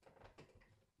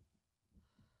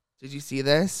 Did you see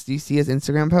this? Do you see his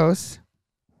Instagram post?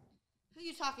 Who are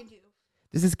you talking to?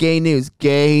 This is gay news.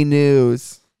 Gay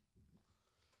news.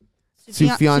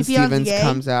 Sufjan Stevens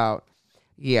comes out.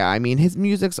 Yeah, I mean, his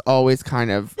music's always kind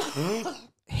of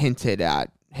hinted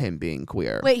at him being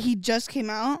queer. Wait, he just came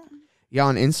out? Yeah,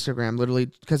 on Instagram, literally,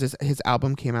 because his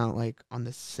album came out like on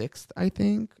the 6th, I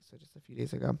think. So just a few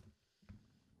days ago.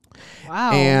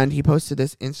 Wow. And he posted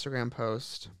this Instagram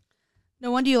post.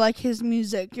 No wonder you like his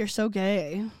music. You're so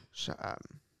gay. Shut up.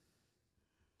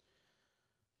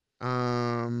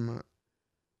 And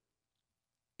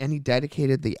he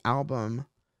dedicated the album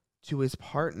to his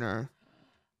partner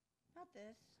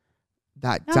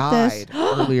that died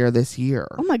earlier this year.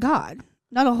 Oh my God.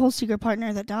 Not a whole secret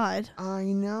partner that died. I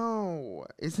know.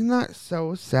 Isn't that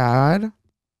so sad?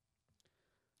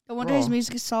 I wonder his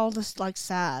music is all just like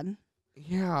sad.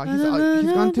 Yeah,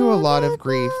 he's gone through a lot of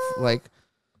grief. Like,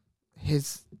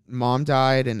 his mom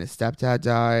died and his stepdad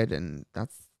died, and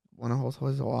that's one of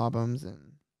his whole albums,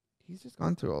 and he's just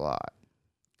gone through a lot.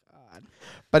 God.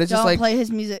 But it's Don't just like, play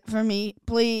his music for me,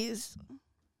 please.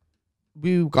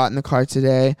 We got in the car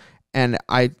today, and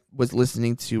I was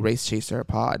listening to Race Chaser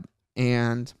Pod,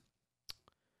 and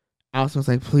Allison was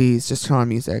like, please, just turn on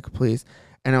music, please.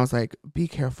 And I was like, be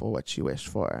careful what you wish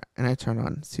for. And I turned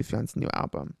on Sufjan's new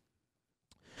album,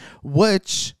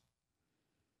 which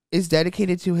is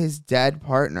dedicated to his dead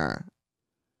partner.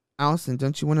 Allison,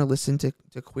 don't you want to listen to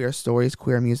queer stories,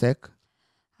 queer music?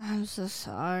 I'm so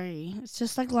sorry. It's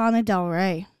just like Lana Del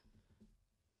Rey.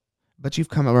 But you've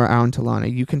come around to Lana.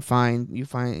 You find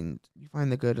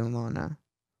the good in Lana.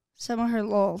 Some of her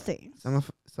little things.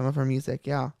 Some of her music,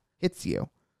 yeah, hits you.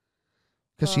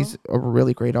 Because she's a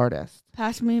really great artist.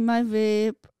 Pass me my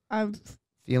vape. I'm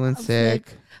feeling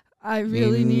sick. I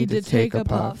really need to take a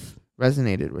puff.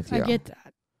 Resonated with you. I get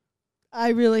that. I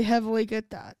really heavily get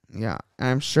that. Yeah. And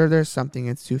I'm sure there's something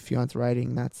in Sufjan's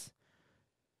writing that's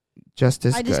just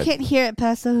as good. I just can't hear it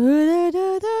past the...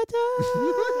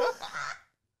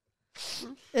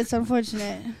 It's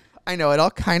unfortunate. I know. It all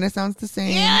kind of sounds the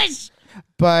same. Yes!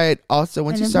 But also,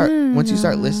 once you start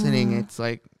listening, it's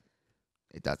like...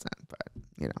 It doesn't, but,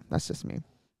 that's just me.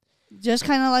 Just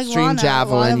kind of like Stream Lana.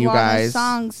 Javelin, you guys.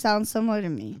 Songs sound similar to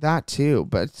me. That too,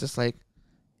 but it's just like,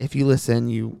 if you listen,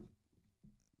 you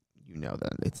know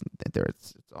that it's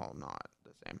all not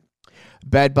the same.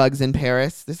 Bed bugs in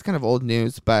Paris. This is kind of old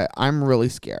news, but I'm really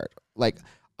scared. Like,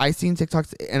 I seen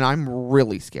TikToks and I'm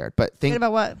really scared. But think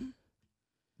about what?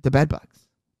 The bed bugs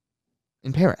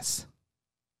in Paris.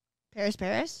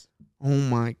 Paris? Oh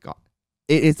my God,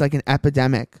 it is like an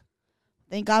epidemic.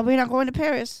 Thank God we're not going to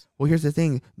Paris. Well, here's the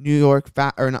thing: not New York,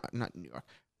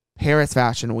 Paris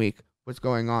Fashion Week was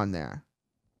going on there,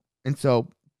 and so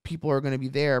people are going to be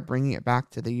there bringing it back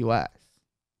to the U.S.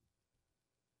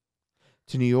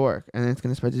 to New York, and then it's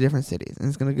going to spread to different cities, and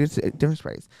it's going to go to different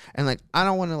sprays. And like, I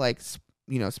don't want to like,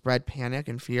 spread panic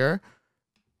and fear,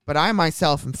 but I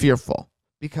myself am fearful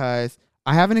because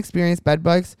I haven't experienced bed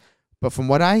bugs, but from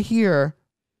what I hear,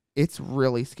 it's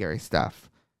really scary stuff.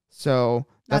 So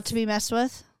not to be messed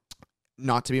with.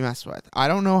 Not to be messed with. I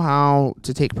don't know how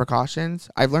to take precautions.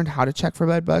 I've learned how to check for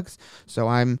bed bugs, so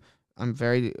I've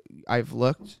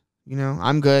looked.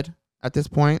 I'm good at this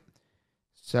point.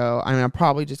 So I'm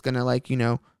probably just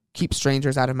gonna keep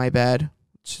strangers out of my bed.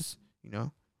 It's just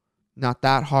not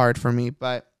that hard for me,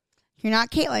 but you're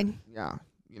not Caitlin. Yeah,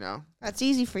 that's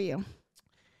easy for you.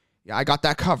 Yeah, I got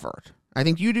that covered. I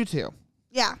think you do too.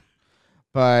 Yeah.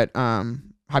 But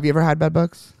have you ever had bed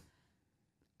bugs?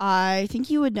 I think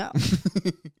you would know.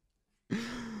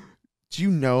 Do you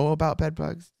know about bed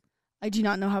bugs? I do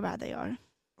not know how bad they are. Oh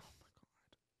my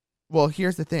God. Well,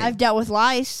 here's the thing. I've dealt with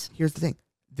lice. Here's the thing.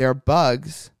 They're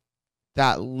bugs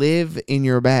that live in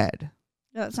your bed.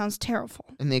 That sounds terrible.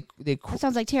 And that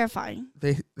sounds like terrifying.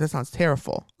 That sounds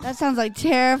terrible. That sounds like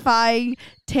terrifying,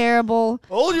 terrible.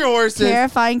 Hold your horses.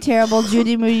 Terrifying, terrible,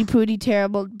 Judy Moody Pooty,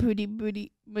 terrible, Pooty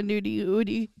Booty, Manoody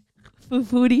Oody,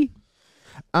 Foodie.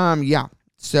 Yeah.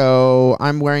 So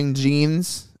I'm wearing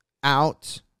jeans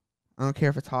out. I don't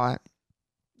care if it's hot.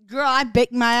 Girl, I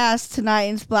baked my ass tonight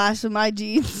and splashed with my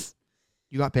jeans.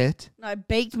 You got bit? I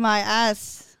baked my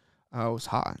ass. Oh, it was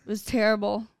hot. It was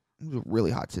terrible. It was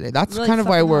really hot today. That's really kind of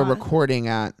why we're hot. recording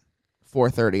at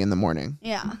 4:30 in the morning.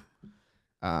 Yeah.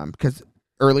 Because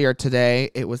earlier today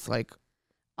it was like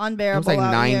unbearable. It was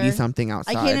like 90 here. something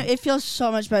outside. I can't. It feels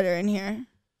so much better in here.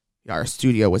 Yeah, our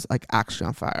studio was like actually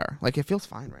on fire. Like it feels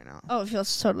fine right now. Oh, it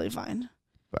feels totally fine.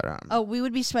 But we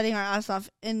would be sweating our ass off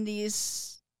in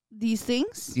these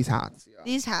things. These hats. Yeah.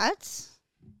 These hats.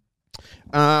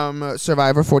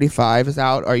 Survivor 45 is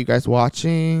out. Are you guys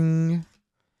watching?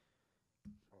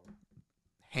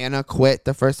 Hannah quit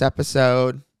the first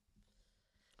episode.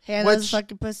 Hannah's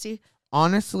fucking pussy.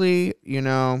 Honestly,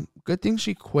 good thing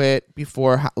she quit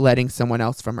before letting someone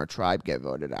else from her tribe get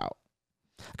voted out.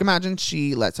 I can imagine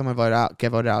she let someone get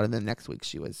voted out, and then next week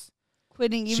she was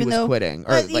quitting. Even though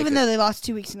they lost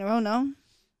 2 weeks in a row. No.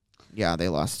 Yeah, they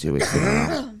lost 2 weeks in a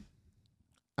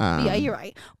row. Yeah, you're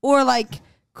right. Or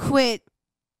quit,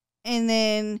 and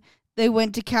then they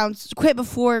went to council. Quit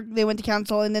before they went to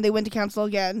council, and then they went to council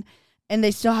again, and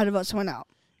they still had to vote someone out.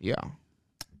 Yeah.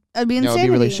 That'd be insanity. That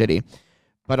would be really shitty.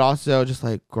 But also, just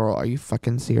girl, are you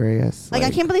fucking serious? I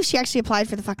can't believe she actually applied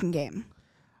for the fucking game.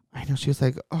 I know. She was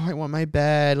like, oh, I want my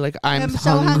bed. I'm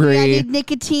so hungry. I need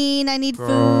nicotine. I need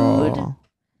food.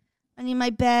 I need my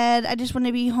bed. I just want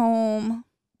to be home.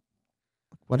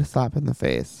 What a slap in the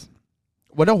face.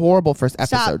 What a horrible first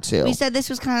episode, too. We said this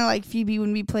was kind of like Phoebe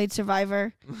when we played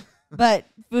Survivor. But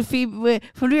with Phoebe, when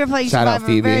we were playing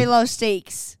Survivor, very low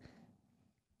stakes.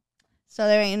 So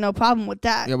there ain't no problem with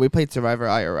that. Yeah, we played Survivor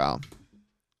IRL.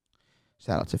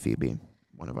 Shout out to Phoebe,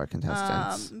 one of our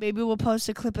contestants. Maybe we'll post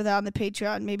a clip of that on the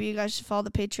Patreon. Maybe you guys should follow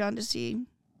the Patreon to see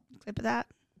a clip of that.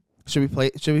 Should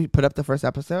we put up the first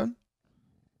episode?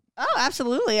 Oh,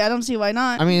 absolutely. I don't see why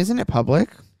not. I mean, isn't it public?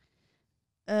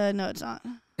 No, it's not.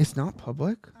 It's not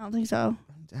public? I don't think so.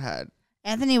 Dad.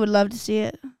 Anthony would love to see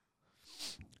it.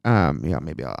 Yeah,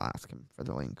 maybe I'll ask him for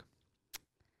the link.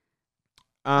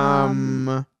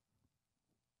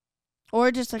 Or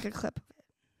just a clip of it.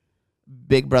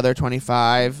 Big Brother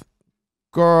 25.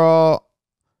 Girl,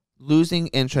 losing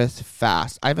interest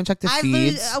fast. I haven't checked the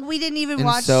feeds. We didn't even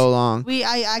watch so long.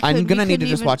 I'm gonna need to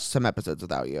just watch some episodes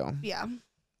without you. Yeah.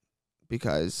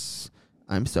 Because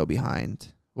I'm so behind.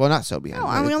 Well, not so behind. No,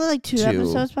 are we only 2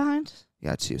 episodes behind?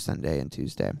 Yeah, 2 Sunday and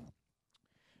Tuesday.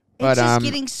 It's just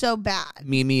getting so bad.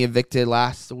 Mimi evicted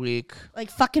last week.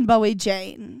 Fucking Bowie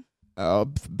Jane.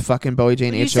 Oh, fucking Bowie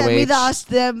Jane. You sent me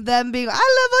them being, I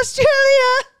love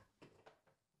Australia.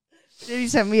 Then you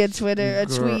sent me a tweet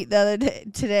the other day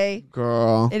today.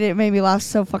 Girl. And it made me laugh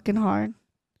so fucking hard.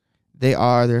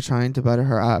 They're trying to butter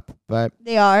her up, but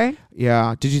they are.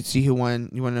 Yeah. Did you see who won?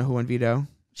 You want to know who won veto?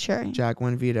 Sure. Jack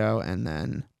won veto, and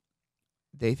then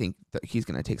they think that he's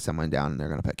gonna take someone down, and they're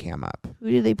gonna put Cam up. Who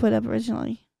did they put up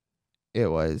originally? It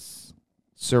was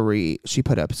Suri. She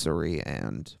put up Suri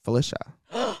and Felicia.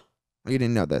 You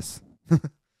didn't know this.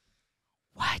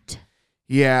 What?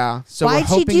 Yeah. So Why'd we're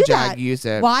hoping she do Jag that? use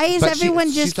it. Why is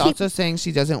everyone she's also saying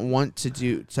she doesn't want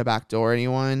to backdoor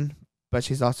anyone, but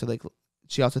she's also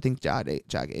she also thinks Jag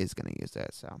is gonna use it.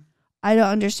 So I don't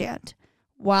understand.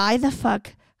 Why the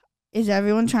fuck is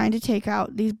everyone trying to take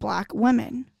out these black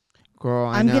women? Girl,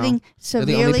 I'm getting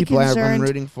severely concerned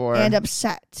rooting for. And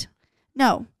upset.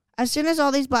 No. As soon as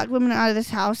all these black women are out of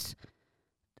this house,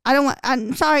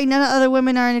 I'm sorry, none of the other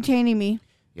women are entertaining me.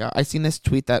 Yeah, I seen this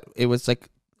tweet that it was like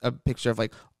a picture of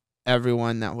like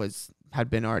everyone that had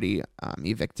been already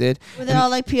evicted. Were they all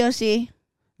like POC?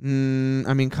 I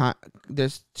mean,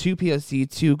 there's 2 POC,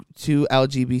 two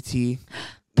LGBT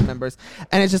members,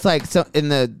 and it's just like, so in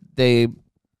the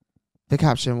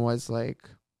caption was like,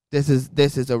 this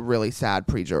is a really sad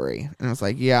pre-jury, and I was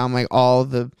like, yeah, I'm like all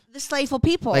the slaveful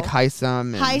people like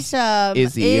Hisam,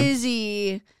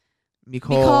 Izzy,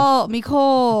 Nicole,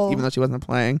 even though she wasn't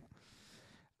playing.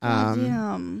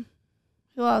 Damn.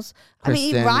 Who else?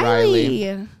 Kristen,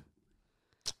 Riley.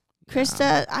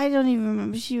 Krista, I don't even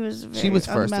remember. She was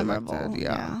first unmemorable. elected.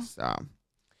 Yeah. So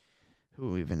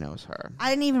who even knows her? I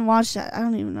didn't even watch that. I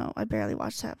don't even know. I barely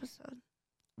watched that episode.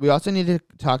 We also need to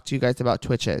talk to you guys about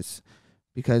Twitches,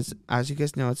 because as you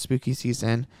guys know, it's spooky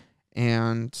season,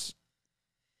 and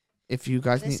if you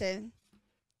guys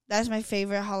that's my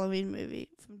favorite Halloween movie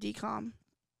from DCOM.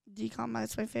 DCOM,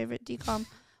 that's my favorite DCOM.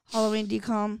 Halloween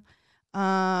DCOM.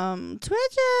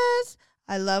 Twitches.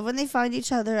 I love when they find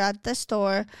each other at the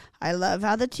store. I love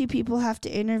how the 2 people have to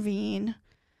intervene.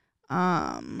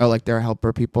 Like they're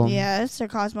helper people. Yes, they're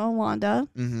Cosmo and Wanda.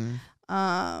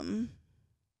 Mm-hmm.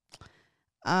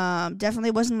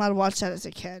 Definitely wasn't allowed to watch that as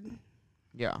a kid.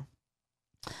 Yeah.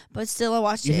 But still, I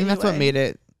watched it. You think that's what made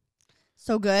it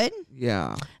so good?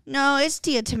 Yeah. No, it's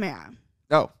Tia Tamara.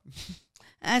 Oh.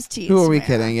 That's Tia. Who are we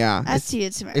kidding? Yeah. That's Tia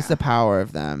Tamara. It's the power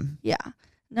of them. Yeah.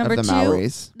 Number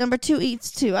 2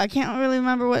 eats 2. I can't really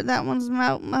remember what that one's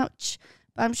about much,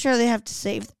 but I'm sure they have to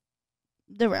save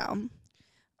the realm.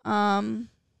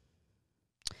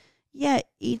 Yeah,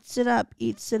 eats it up.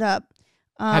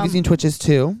 Have you seen Twitches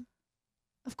too?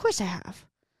 Of course I have.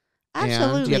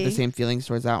 Absolutely. And do you have the same feelings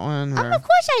towards that one? Of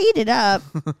course I eat it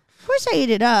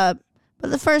up. But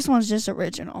the first one's just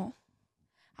original.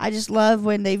 I just love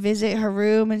when they visit her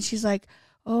room and she's like,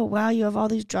 oh, wow, you have all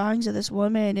these drawings of this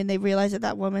woman, and they realize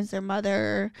that woman's their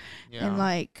mother. Yeah. And,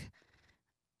 like,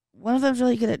 one of them's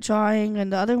really good at drawing,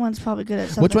 and the other one's probably good at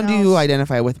something Which one else. do you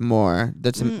identify with more,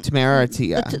 the Tamara or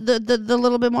Tia? The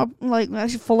little bit more, like,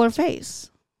 actually fuller face.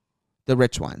 The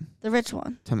rich one.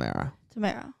 Tamara.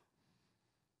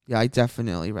 Yeah, I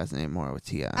definitely resonate more with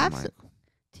Tia. Absolutely. Like,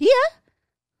 Tia?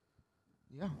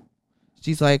 Yeah.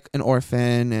 She's, like, an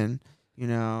orphan, and, you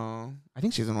know, I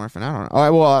think she's an orphan. I don't know.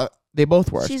 Oh, well... They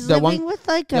both were. She's living with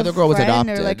like the a other girl was friend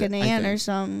adopted, or like an aunt or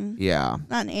something. Yeah.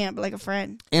 Not an aunt, but like a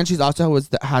friend. And she's also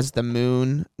has the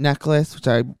moon necklace, which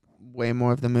I way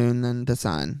more of the moon than the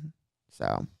sun.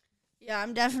 So. Yeah,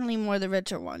 I'm definitely more the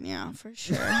richer one. Yeah, for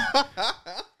sure.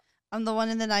 I'm the one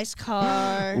in the nice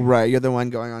car. Right. You're the one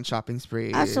going on shopping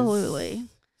sprees. Absolutely.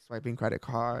 Swiping credit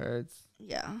cards.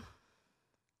 Yeah.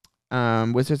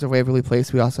 Wizards of Waverly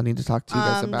Place, we also need to talk to you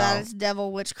guys about. That is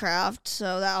Devil Witchcraft,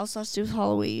 so that also has to do with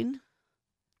Halloween.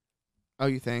 Oh,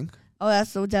 you think? Oh,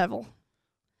 that's the devil.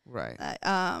 Right.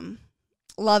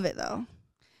 Love it though.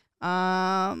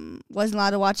 Wasn't allowed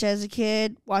to watch it as a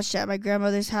kid. Watched it at my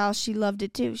grandmother's house. She loved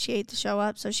it too. She ate the show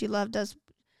up, so she loved us.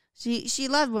 She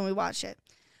loved when we watched it.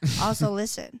 Also,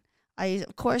 listen,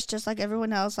 of course, just like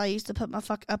everyone else, I used to put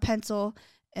a pencil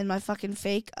in my fucking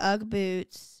fake UGG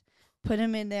boots. Put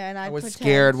him in there, and I was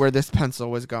scared where this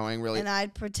pencil was going. Really, and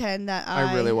I'd pretend that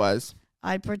I really was.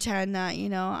 I'd pretend that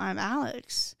I'm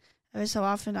Alex. Every so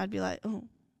often, I'd be like, "Oh,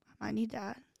 I might need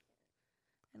that,"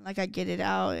 and like I'd get it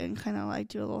out and kind of like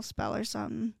do a little spell or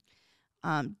something.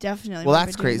 Definitely. Well,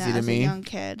 that's crazy to me. As a young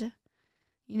kid,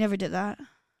 you never did that.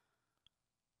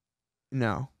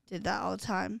 No. Did that all the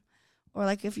time, or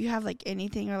like if you have like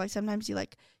anything, or like sometimes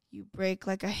you break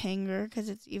like a hanger because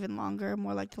it's even longer,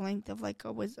 more like the length of like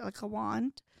a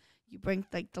wand. You break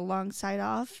like the long side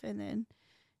off, and then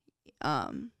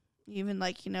even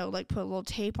like put a little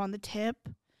tape on the tip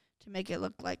to make it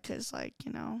look like, because like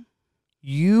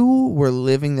you were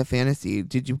living the fantasy.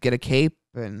 Did you get a cape?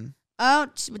 And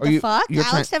what the fuck?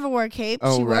 Alex never wore a cape.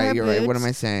 Oh, she wore right, her you're boots. right. What am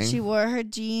I saying? She wore her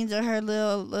jeans or her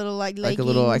little like leggings. Like a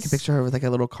little. I can picture her with like a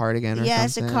little cardigan or something.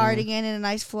 Yes, a cardigan and a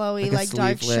nice flowy like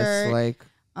dark shirt. Like.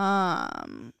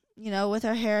 With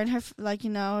her hair and her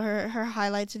her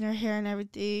highlights in her hair and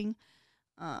everything.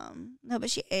 No, but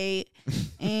she ate,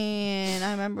 and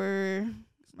I remember.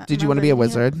 Did you want to be a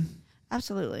wizard?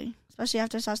 Absolutely, especially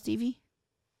after I saw Stevie.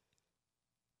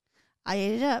 I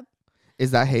ate it up.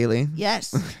 Is that Haley?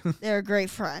 Yes, they're great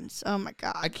friends. Oh my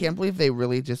god, I can't believe they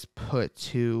really just put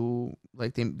two,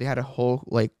 like they had a whole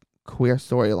like queer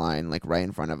storyline like right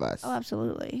in front of us. Oh,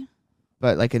 absolutely.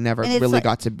 But like it never really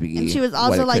got to be. And she was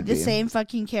also like the same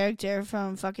fucking character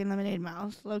from fucking Lemonade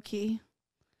Mouth, low key.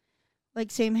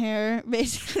 Like same hair,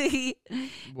 basically.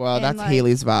 Well, and that's like,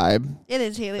 Haley's vibe. It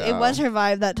is Haley. So. It was her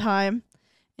vibe that time,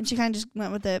 and she kind of just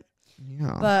went with it.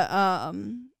 Yeah. But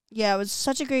Yeah, it was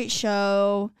such a great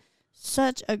show.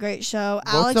 Such a great show.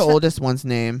 What's the oldest one's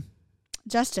name?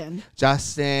 Justin.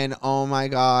 Oh my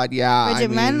God. Yeah.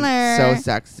 Bridget Mendler. So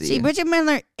sexy. See, Bridget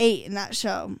Mendler ate in that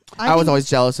show. I was always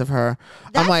jealous of her.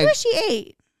 That's where she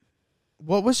ate.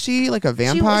 What was she? Like a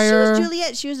vampire? She was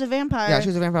Juliet. She was a vampire. Yeah, she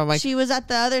was a vampire. She was at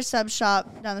the other sub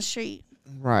shop down the street.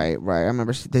 Right. I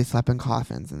remember they slept in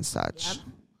coffins and such. Yep.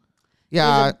 Yeah.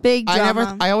 It was a big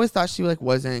drama. I always thought she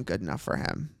wasn't good enough for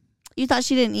him. You thought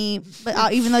she didn't eat,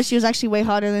 but even though she was actually way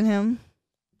hotter than him.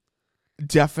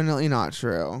 Definitely not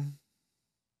true.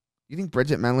 You think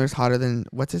Bridget Mendler's hotter than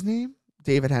what's his name?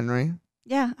 David Henry?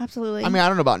 Yeah, absolutely. I mean, I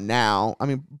don't know about now. I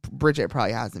mean, Bridget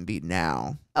probably has him beat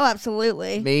now. Oh,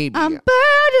 absolutely. Maybe. I'm burning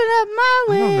up my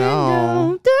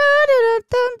window.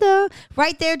 I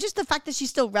Right there, just the fact that she's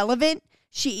still relevant,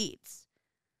 she eats.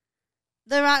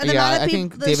 I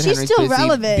think David she's Henry's still busy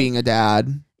relevant. being a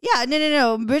dad. Yeah,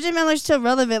 no. Bridget Mendler's still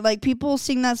relevant. Like, people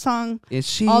sing that song Is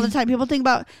she? all the time. People think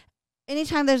about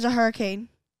anytime there's a hurricane.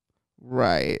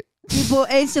 Right. People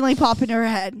instantly pop into her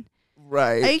head.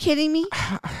 Right. Are you kidding me?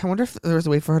 I wonder if there was a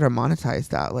way for her to monetize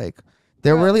that. Like,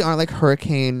 there really aren't like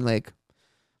hurricane like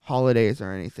holidays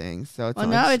or anything. So it's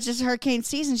it's just hurricane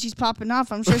season. She's popping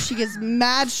off. I'm sure she gets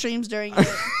mad streams during it.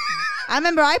 I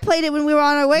remember I played it when we were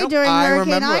on our way during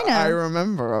Hurricane Ina. I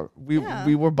remember we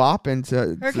were bopping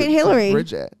to Hurricane Hillary.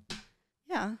 Bridget.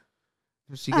 Yeah.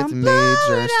 She gets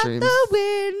major streams. The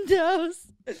windows.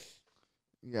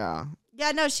 Yeah.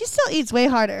 Yeah, no, she still eats way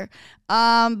harder.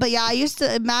 But yeah,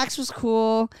 Max was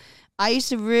cool. I used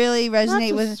to really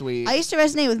resonate with. Sweet. I used to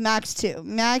resonate with Max too.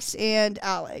 Max and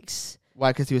Alex.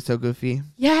 Why? Because he was so goofy.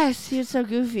 Yes, he was so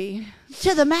goofy.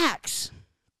 To the max.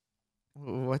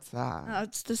 What's that?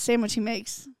 It's the sandwich he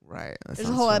makes. Right. There's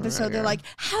a whole episode. They're like,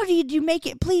 "How did you make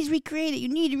it? Please recreate it. You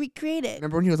need to recreate it."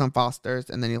 Remember when he was on Foster's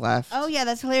and then he left? Oh yeah,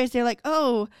 that's hilarious. They're like,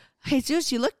 "Oh,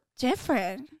 Jesus, you look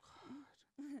different."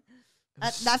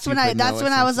 That's when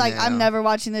I was like, I'm never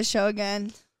watching this show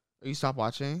again. You stopped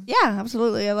watching? Yeah,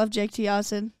 absolutely. I love Jake T.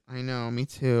 Austin. I know, me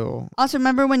too. Also,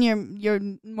 remember when your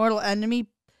mortal enemy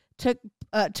took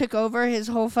over his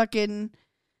whole fucking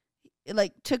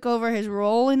took over his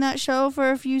role in that show for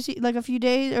a few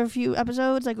days or a few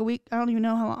episodes, like a week. I don't even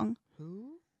know how long.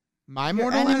 Who? My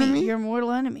mortal enemy? Your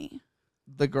mortal enemy.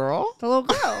 The girl? The little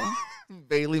girl.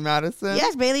 Bailey Madison?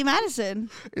 Yes, Bailey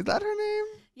Madison. Is that her name?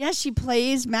 Yeah, she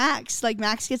plays Max. Like,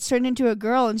 Max gets turned into a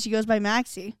girl, and she goes by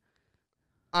Maxie.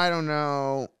 I don't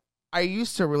know. I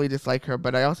used to really dislike her,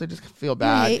 but I also just feel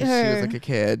bad because she was like a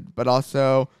kid. But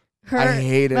also, I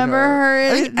hated her. Remember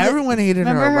her? I think everyone hated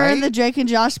her, Remember her right? in the Drake and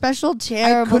Josh special?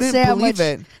 Terrible I couldn't sandwich. believe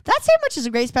it. That sandwich is a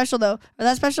great special, though. Or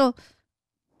that special...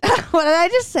 What did I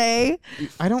just say?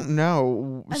 I don't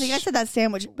know. I think I said that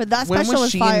sandwich, but that when special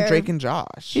was she fire. in Drake and Josh?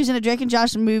 She was in a Drake and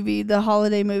Josh movie, the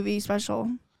holiday movie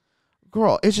special.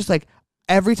 Girl, it's just like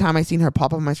every time I seen her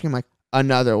pop up on my screen, I'm like,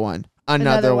 another one. Look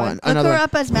her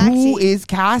up as Maxie. Who is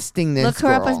casting this Look her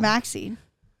girl? up as Maxie.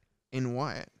 In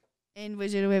what? In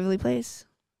Wizard of Waverly Place.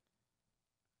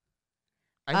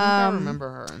 I think I remember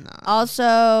her in that.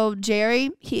 Also, Jerry,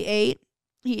 he ate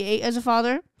as a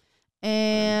father.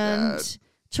 And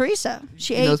Teresa,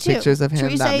 she ate those too. Pictures of him,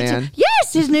 Teresa that ate man. too.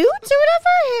 Yes, his nudes or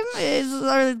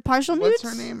whatever. Or partial nudes.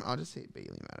 What's her name? I'll just say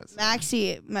Bailey Madison.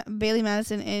 Maxie, Bailey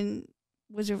Madison in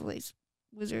Wizard of Waverly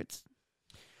Wizards.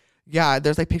 Yeah,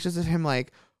 there's like pictures of him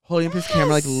like holding up his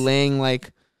camera, like laying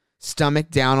like stomach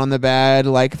down on the bed,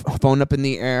 like phone up in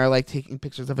the air, like taking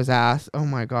pictures of his ass. Oh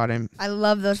my God, I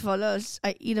love those photos.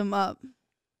 I eat them up.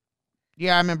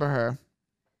 Yeah, I remember her.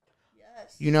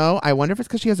 Yes. You know, I wonder if it's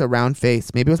because she has a round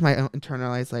face. Maybe it was my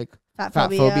internalized like fat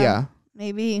phobia.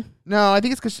 Maybe. No, I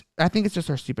think it's just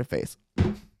her stupid face.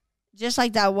 Just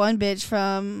like that one bitch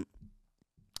from.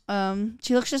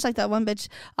 She looks just like that one bitch.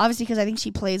 Obviously, because I think she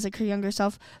plays like her younger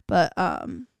self. But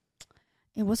and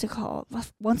what's it called?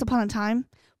 Once Upon a Time.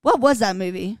 What was that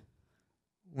movie?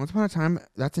 Once Upon a Time.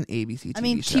 That's an ABC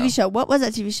TV show. TV show. What was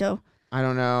that TV show? I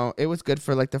don't know. It was good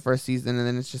for like the first season, and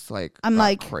then it's just like I'm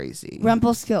like crazy.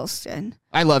 Rumpelstiltskin.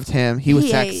 I loved him. He was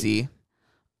sexy.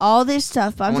 All this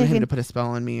stuff, but I I'm wanted thinking him to put a spell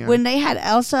on me. When they had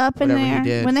Elsa up in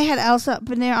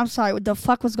there, I'm sorry, what the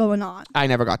fuck was going on? I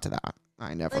never got to that.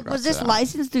 Was this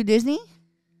licensed through Disney?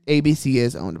 ABC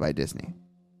is owned by Disney.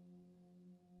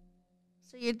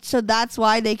 So that's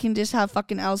why they can just have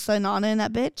fucking Elsa and Anna in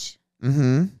that bitch?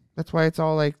 Mm-hmm. That's why it's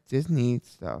all like Disney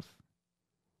stuff.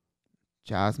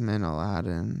 Jasmine,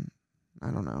 Aladdin. I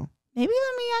don't know. Maybe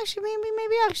I actually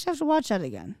have to watch that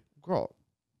again. Girl.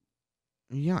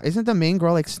 Yeah, isn't the main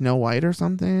girl like Snow White or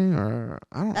something? Or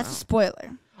I don't know. That's a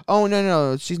spoiler. Oh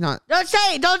no, she's not. Don't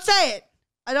say it.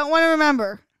 I don't want to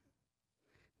remember.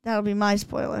 That'll be my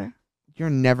spoiler. You're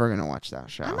never gonna watch that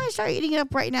show. I might start eating it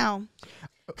up right now.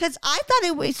 Because I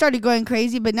thought it started going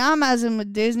crazy, but now I'm as a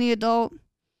Disney adult.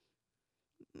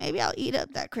 Maybe I'll eat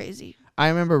up that crazy. I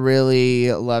remember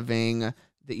really loving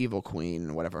the evil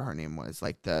queen, whatever her name was,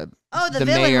 like the villain,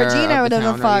 mayor Regina,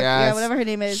 whatever the fuck. Yes. Yeah, whatever her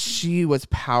name is. She was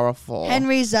powerful.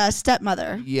 Henry's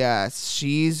stepmother. Yes,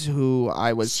 she's who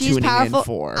I was She's tuning powerful. in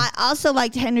for. I also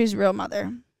liked Henry's real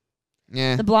mother.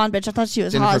 Yeah. The blonde bitch. I thought she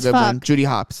was Jennifer hot as Goodwin. fuck. Judy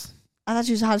Hopps. I thought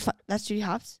she was hot as fuck. That's Judy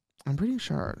Hopps? I'm pretty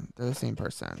sure they're the same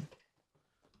person.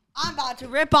 I'm about to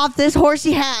rip off this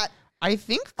horsey hat. I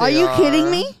think Are you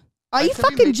kidding me? Are you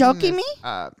fucking joking me?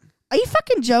 Up. Are you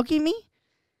fucking joking me?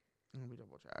 Let me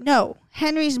double check. No.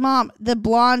 Henry's mom, the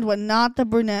blonde one, not the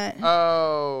brunette.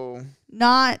 Oh.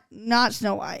 Not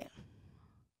Snow White.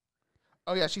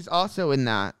 Oh, yeah, she's also in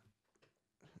that.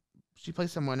 She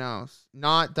plays someone else.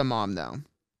 Not the mom, though.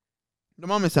 The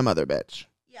mom is some other bitch.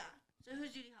 Yeah. So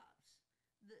who's Judy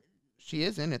Hopps? She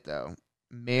is in it, though.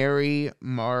 Mary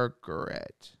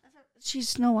Margaret. She's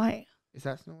Snow White. Is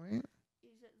that Snow White?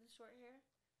 Is it the short hair?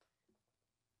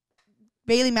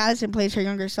 Bailey Madison plays her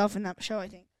younger self in that show, I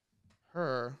think.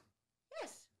 Her?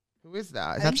 Yes. Who is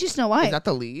that? I think she's Snow White. Is that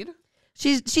the lead?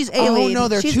 She's a Oh, lead. no,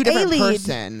 they're she's two different A-lead.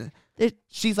 person.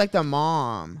 She's like the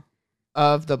mom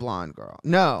of the blonde girl.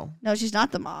 No. No, she's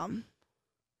not the mom.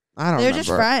 I don't They're remember. just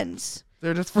friends.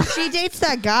 They're just friends. She dates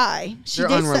that guy. They're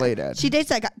unrelated. She dates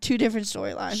that guy. Two different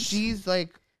storylines.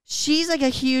 She's like a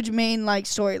huge main like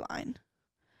storyline.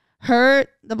 Her,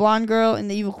 the blonde girl, and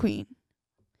the evil queen.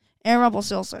 And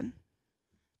Rumpelstiltskin.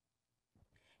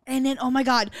 And then, oh my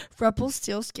God,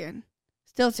 Rumpelstiltskin.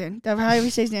 Stilton, however you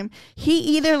say his name. He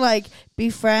either like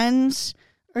befriends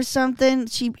or something.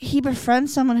 He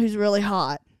befriends someone who's really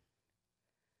hot.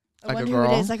 Like I wonder a girl?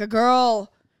 who it is. Like a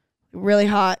girl. Really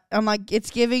hot. I'm like,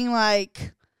 it's giving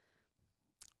like,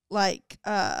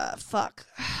 fuck.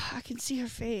 I can see her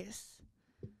face.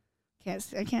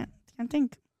 I can't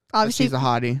think. Obviously, she's a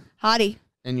hottie. Hottie.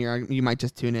 And you might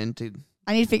just tune in to.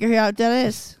 I need to figure out what that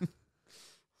is.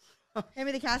 Hand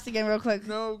me the cast again real quick.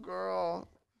 No, girl.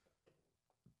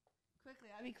 Quickly,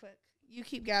 I'll be quick. You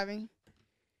keep gabbing.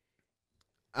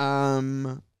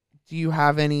 Do you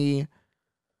have any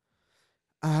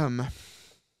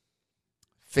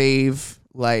fave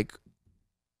like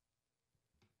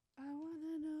I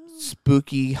wanna know.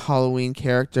 spooky Halloween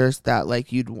characters that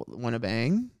like you'd want to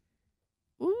bang?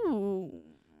 Ooh.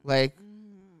 Like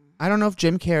I don't know if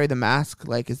Jim Carrey The Mask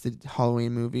like is the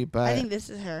Halloween movie, but I think this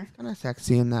is her. kind of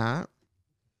sexy in that.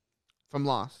 From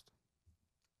Lost.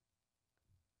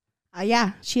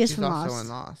 Yeah, she is She's from also Lost. in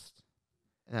Lost.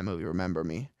 In that movie, Remember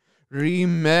Me.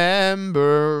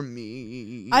 Remember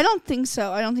Me. I don't think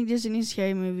so. I don't think there's any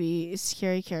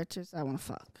scary characters I want to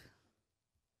fuck.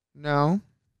 No.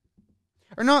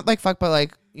 Or not like fuck, but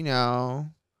like, you know,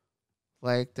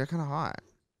 like they're kind of hot.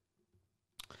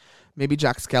 Maybe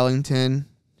Jack Skellington.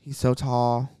 He's so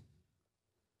tall.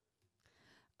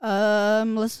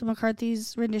 Melissa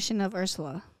McCarthy's rendition of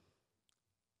Ursula.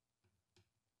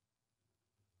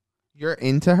 You're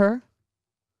into her?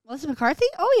 Melissa McCarthy?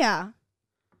 Oh, yeah.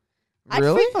 Really?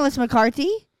 I'd freak Melissa McCarthy.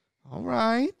 All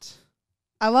right.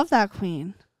 I love that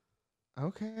queen.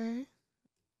 Okay.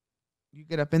 You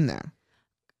get up in there.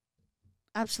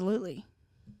 Absolutely.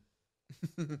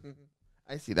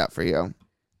 I see that for you.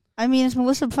 I mean, it's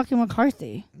Melissa fucking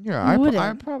McCarthy. Yeah, Who I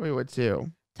wouldn't? probably would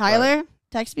too. Tyler,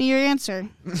 text me your answer.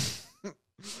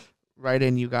 Write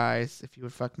in, you guys, if you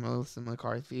would fuck Melissa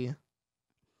McCarthy.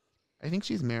 I think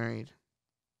she's married.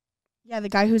 Yeah, the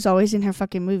guy who's always in her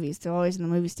fucking movies. They're always in the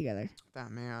movies together. That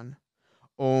man.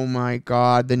 Oh my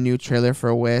God, the new trailer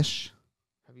for Wish.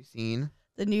 Have you seen?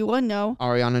 The new one? No.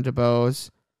 Ariana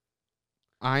DeBose.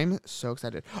 I'm so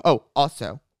excited. Oh,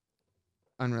 also,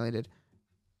 unrelated.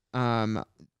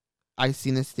 I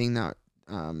seen this thing that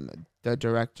the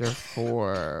director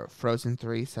for Frozen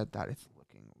 3 said that it's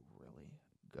looking really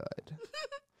good.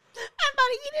 I'm about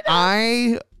to eat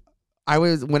it up. I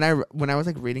was when I was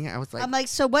like reading it, I was like, I'm like,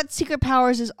 so what secret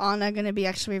powers is Anna going to be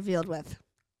actually revealed with?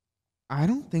 I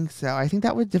don't think so. I think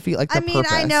that would defeat like the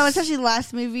purpose. I know, especially the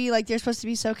last movie, like they're supposed to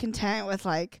be so content with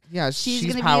like, yeah, she's she's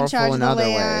going to be in powerful charge of in the other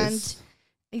land. ways.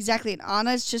 Exactly, and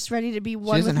Anna's just ready to be She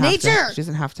one with doesn't have nature. she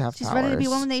doesn't have to have She's powers. ready to be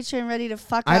one with nature and ready to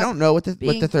fuck I up. don't know what the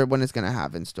third one is gonna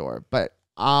have in store, but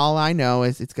all I know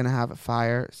is it's gonna have a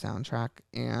fire soundtrack,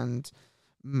 and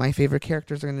my favorite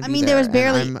characters are gonna. There was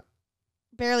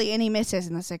barely any misses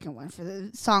in the second one for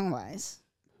the song wise.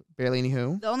 Barely any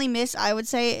who? The only miss I would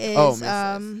say is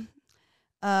misses.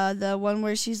 the one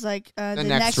where she's like the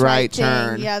next right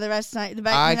turn. Yeah, the rest night.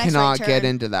 I cannot get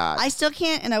into that. I still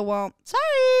can't, and I won't. Sorry,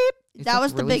 It's that like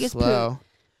was the really biggest slow. poop.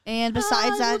 And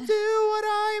besides I that, will do what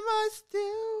I must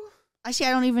Actually,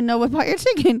 I don't even know what part you're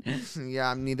singing.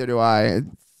 Yeah, neither do I.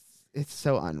 It's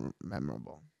so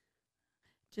unmemorable.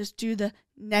 Just do the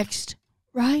next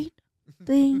right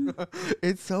thing.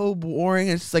 It's so boring.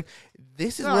 It's just like,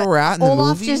 this is where we're at in Olaf the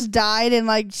movie. just died, and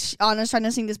like Anna's trying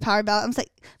to sing this power ballad. I'm just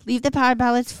like, leave the power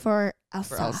ballads for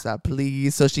Elsa. For Elsa,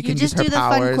 please, so she can use just her do the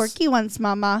powers. fun, quirky ones,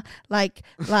 Mama. Like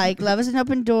Love is an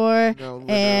Open Door, No,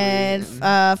 and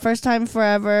First Time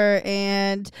Forever,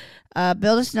 and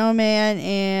Build a Snowman,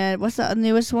 and what's the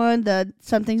newest one? The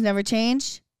Some Things Never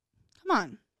Change. Come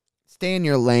on. Stay in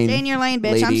your lane. Stay in your lane,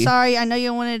 bitch. Lady. I'm sorry. I know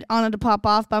you wanted Anna to pop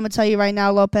off, but I'm going to tell you right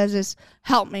now, Lopez, is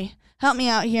help me. Help me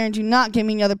out here and do not give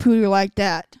me another pooter like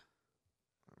that.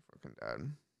 Fucking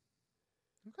dead.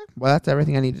 Okay. Well, that's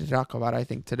everything I needed to talk about, I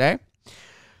think, today.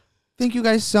 Thank you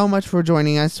guys so much for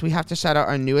joining us. We have to shout out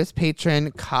our newest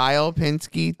patron, Kyle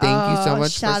Pinsky. Thank you so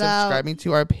much for subscribing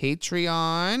to our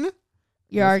Patreon.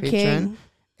 You're our king.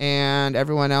 And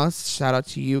everyone else, shout out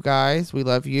to you guys. We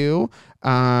love you.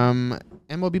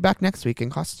 And we'll be back next week in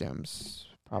costumes,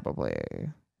 probably.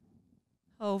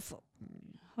 Hopefully.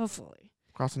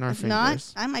 Crossing our if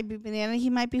fingers. Not, I might be Banana. He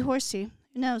might be Horsey.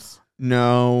 Who knows?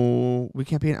 No, we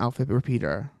can't be an outfit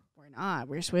repeater. We're not.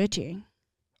 We're switching.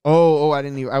 Oh,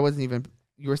 I wasn't even.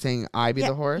 You were saying I be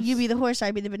the horse? You be the horse,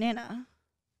 I be the banana.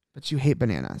 But you hate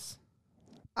bananas.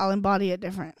 I'll embody it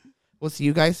different. We'll see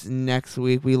you guys next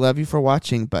week. We love you for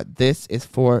watching, but this is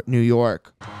for New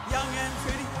York. Young and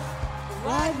pretty,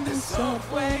 riding the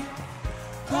subway,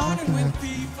 talking with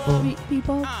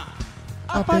People.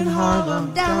 Up in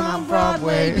Harlem, down on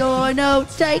Broadway, your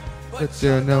notes take. But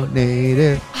you're no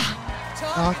native.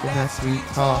 Talking that sweet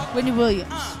talk. Whitney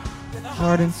Williams.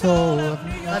 Heart and soul.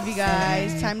 Love you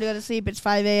guys. Time to go to sleep. It's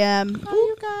 5 a.m. Love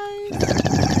you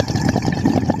guys.